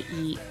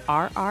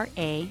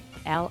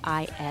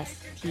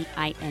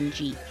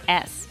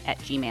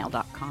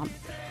TIERRALISTINGS@gmail.com.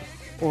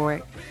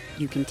 Or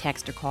you can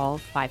text or call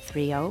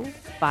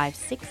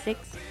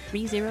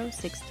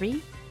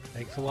 530-566-3063.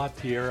 Thanks a lot,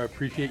 Tiara. I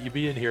appreciate you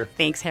being here.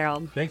 Thanks,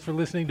 Harold. Thanks for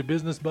listening to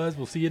Business Buzz.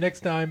 We'll see you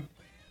next time.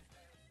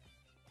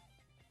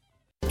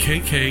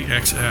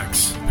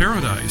 KKXX,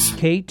 Paradise.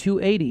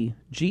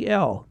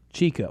 K280GL,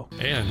 Chico.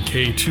 And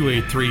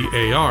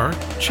K283AR,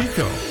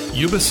 Chico,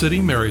 Yuba City,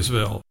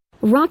 Marysville.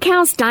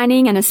 Rockhouse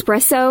Dining and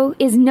Espresso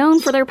is known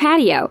for their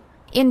patio.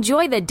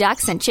 Enjoy the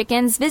ducks and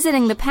chickens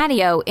visiting the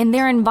patio in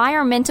their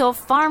environmental,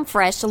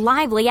 farm-fresh,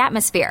 lively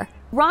atmosphere.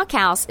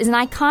 Rockhouse is an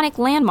iconic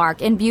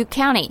landmark in Butte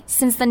County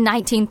since the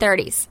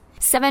 1930s.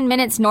 7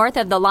 minutes north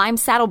of the Lime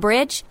Saddle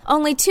Bridge,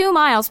 only 2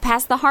 miles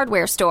past the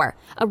hardware store.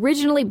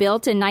 Originally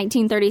built in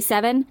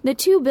 1937, the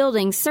two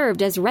buildings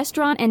served as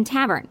restaurant and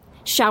tavern,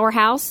 shower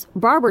house,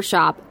 barber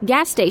shop,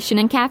 gas station,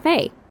 and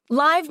cafe.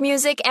 Live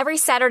music every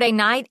Saturday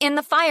night in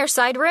the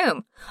Fireside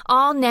Room.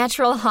 All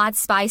natural hot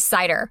spice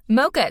cider,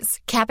 mochas,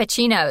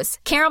 cappuccinos,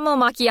 caramel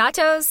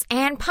macchiatos,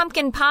 and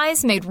pumpkin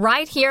pies made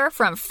right here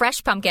from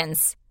fresh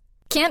pumpkins.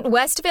 Kent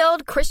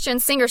Westfield, Christian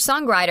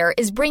singer-songwriter,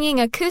 is bringing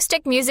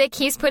acoustic music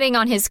he's putting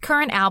on his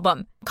current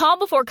album. Call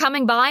before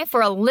coming by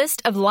for a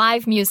list of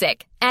live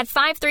music at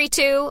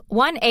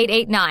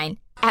 532-1889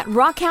 at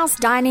Rockhouse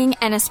Dining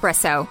and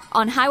Espresso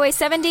on Highway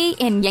 70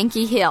 in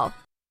Yankee Hill.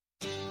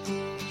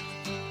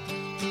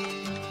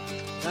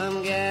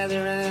 Come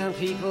gather round,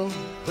 people,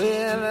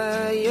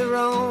 wherever you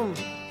roam.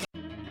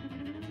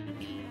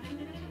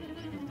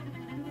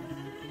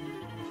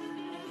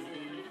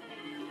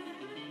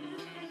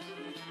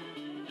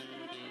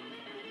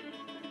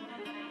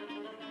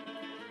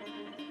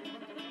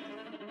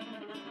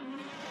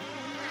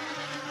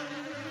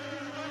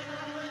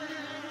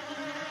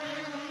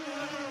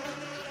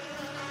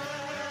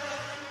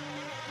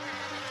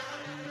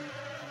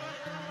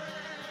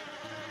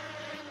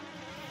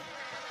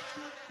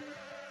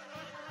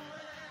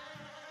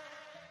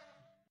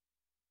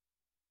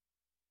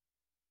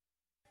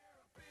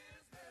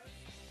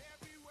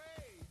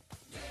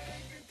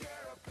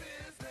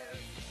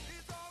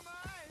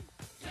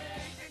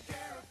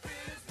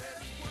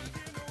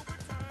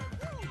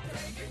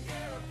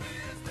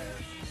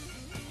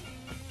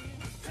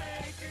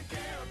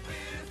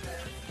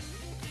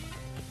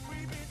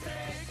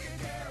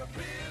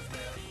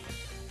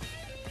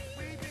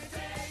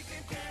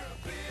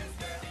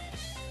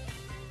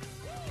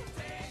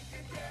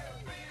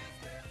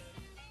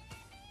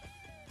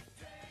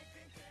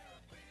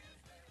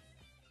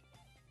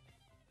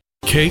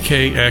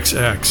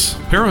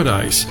 KKXX,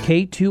 Paradise.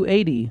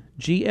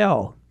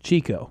 K280GL,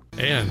 Chico.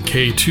 And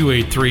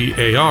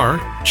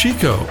K283AR,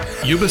 Chico,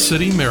 Yuba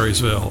City,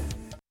 Marysville.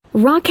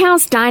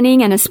 Rockhouse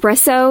Dining and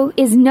Espresso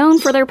is known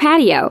for their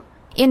patio.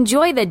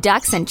 Enjoy the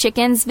ducks and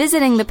chickens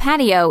visiting the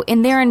patio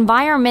in their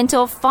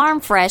environmental,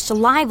 farm-fresh,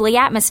 lively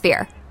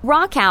atmosphere.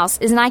 Rockhouse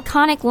is an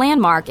iconic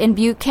landmark in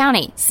Butte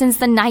County since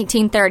the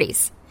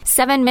 1930s.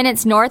 7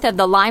 minutes north of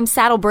the Lime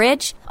Saddle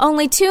Bridge,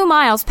 only 2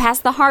 miles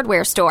past the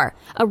hardware store.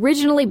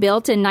 Originally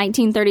built in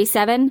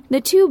 1937,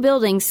 the two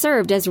buildings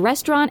served as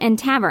restaurant and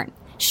tavern,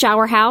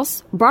 shower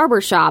house,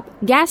 barber shop,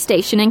 gas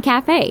station, and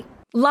cafe.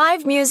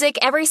 Live music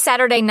every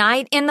Saturday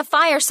night in the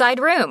Fireside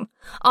Room.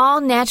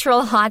 All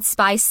natural hot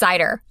spice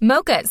cider,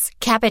 mochas,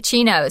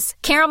 cappuccinos,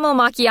 caramel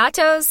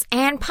macchiatos,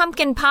 and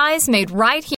pumpkin pies made right here.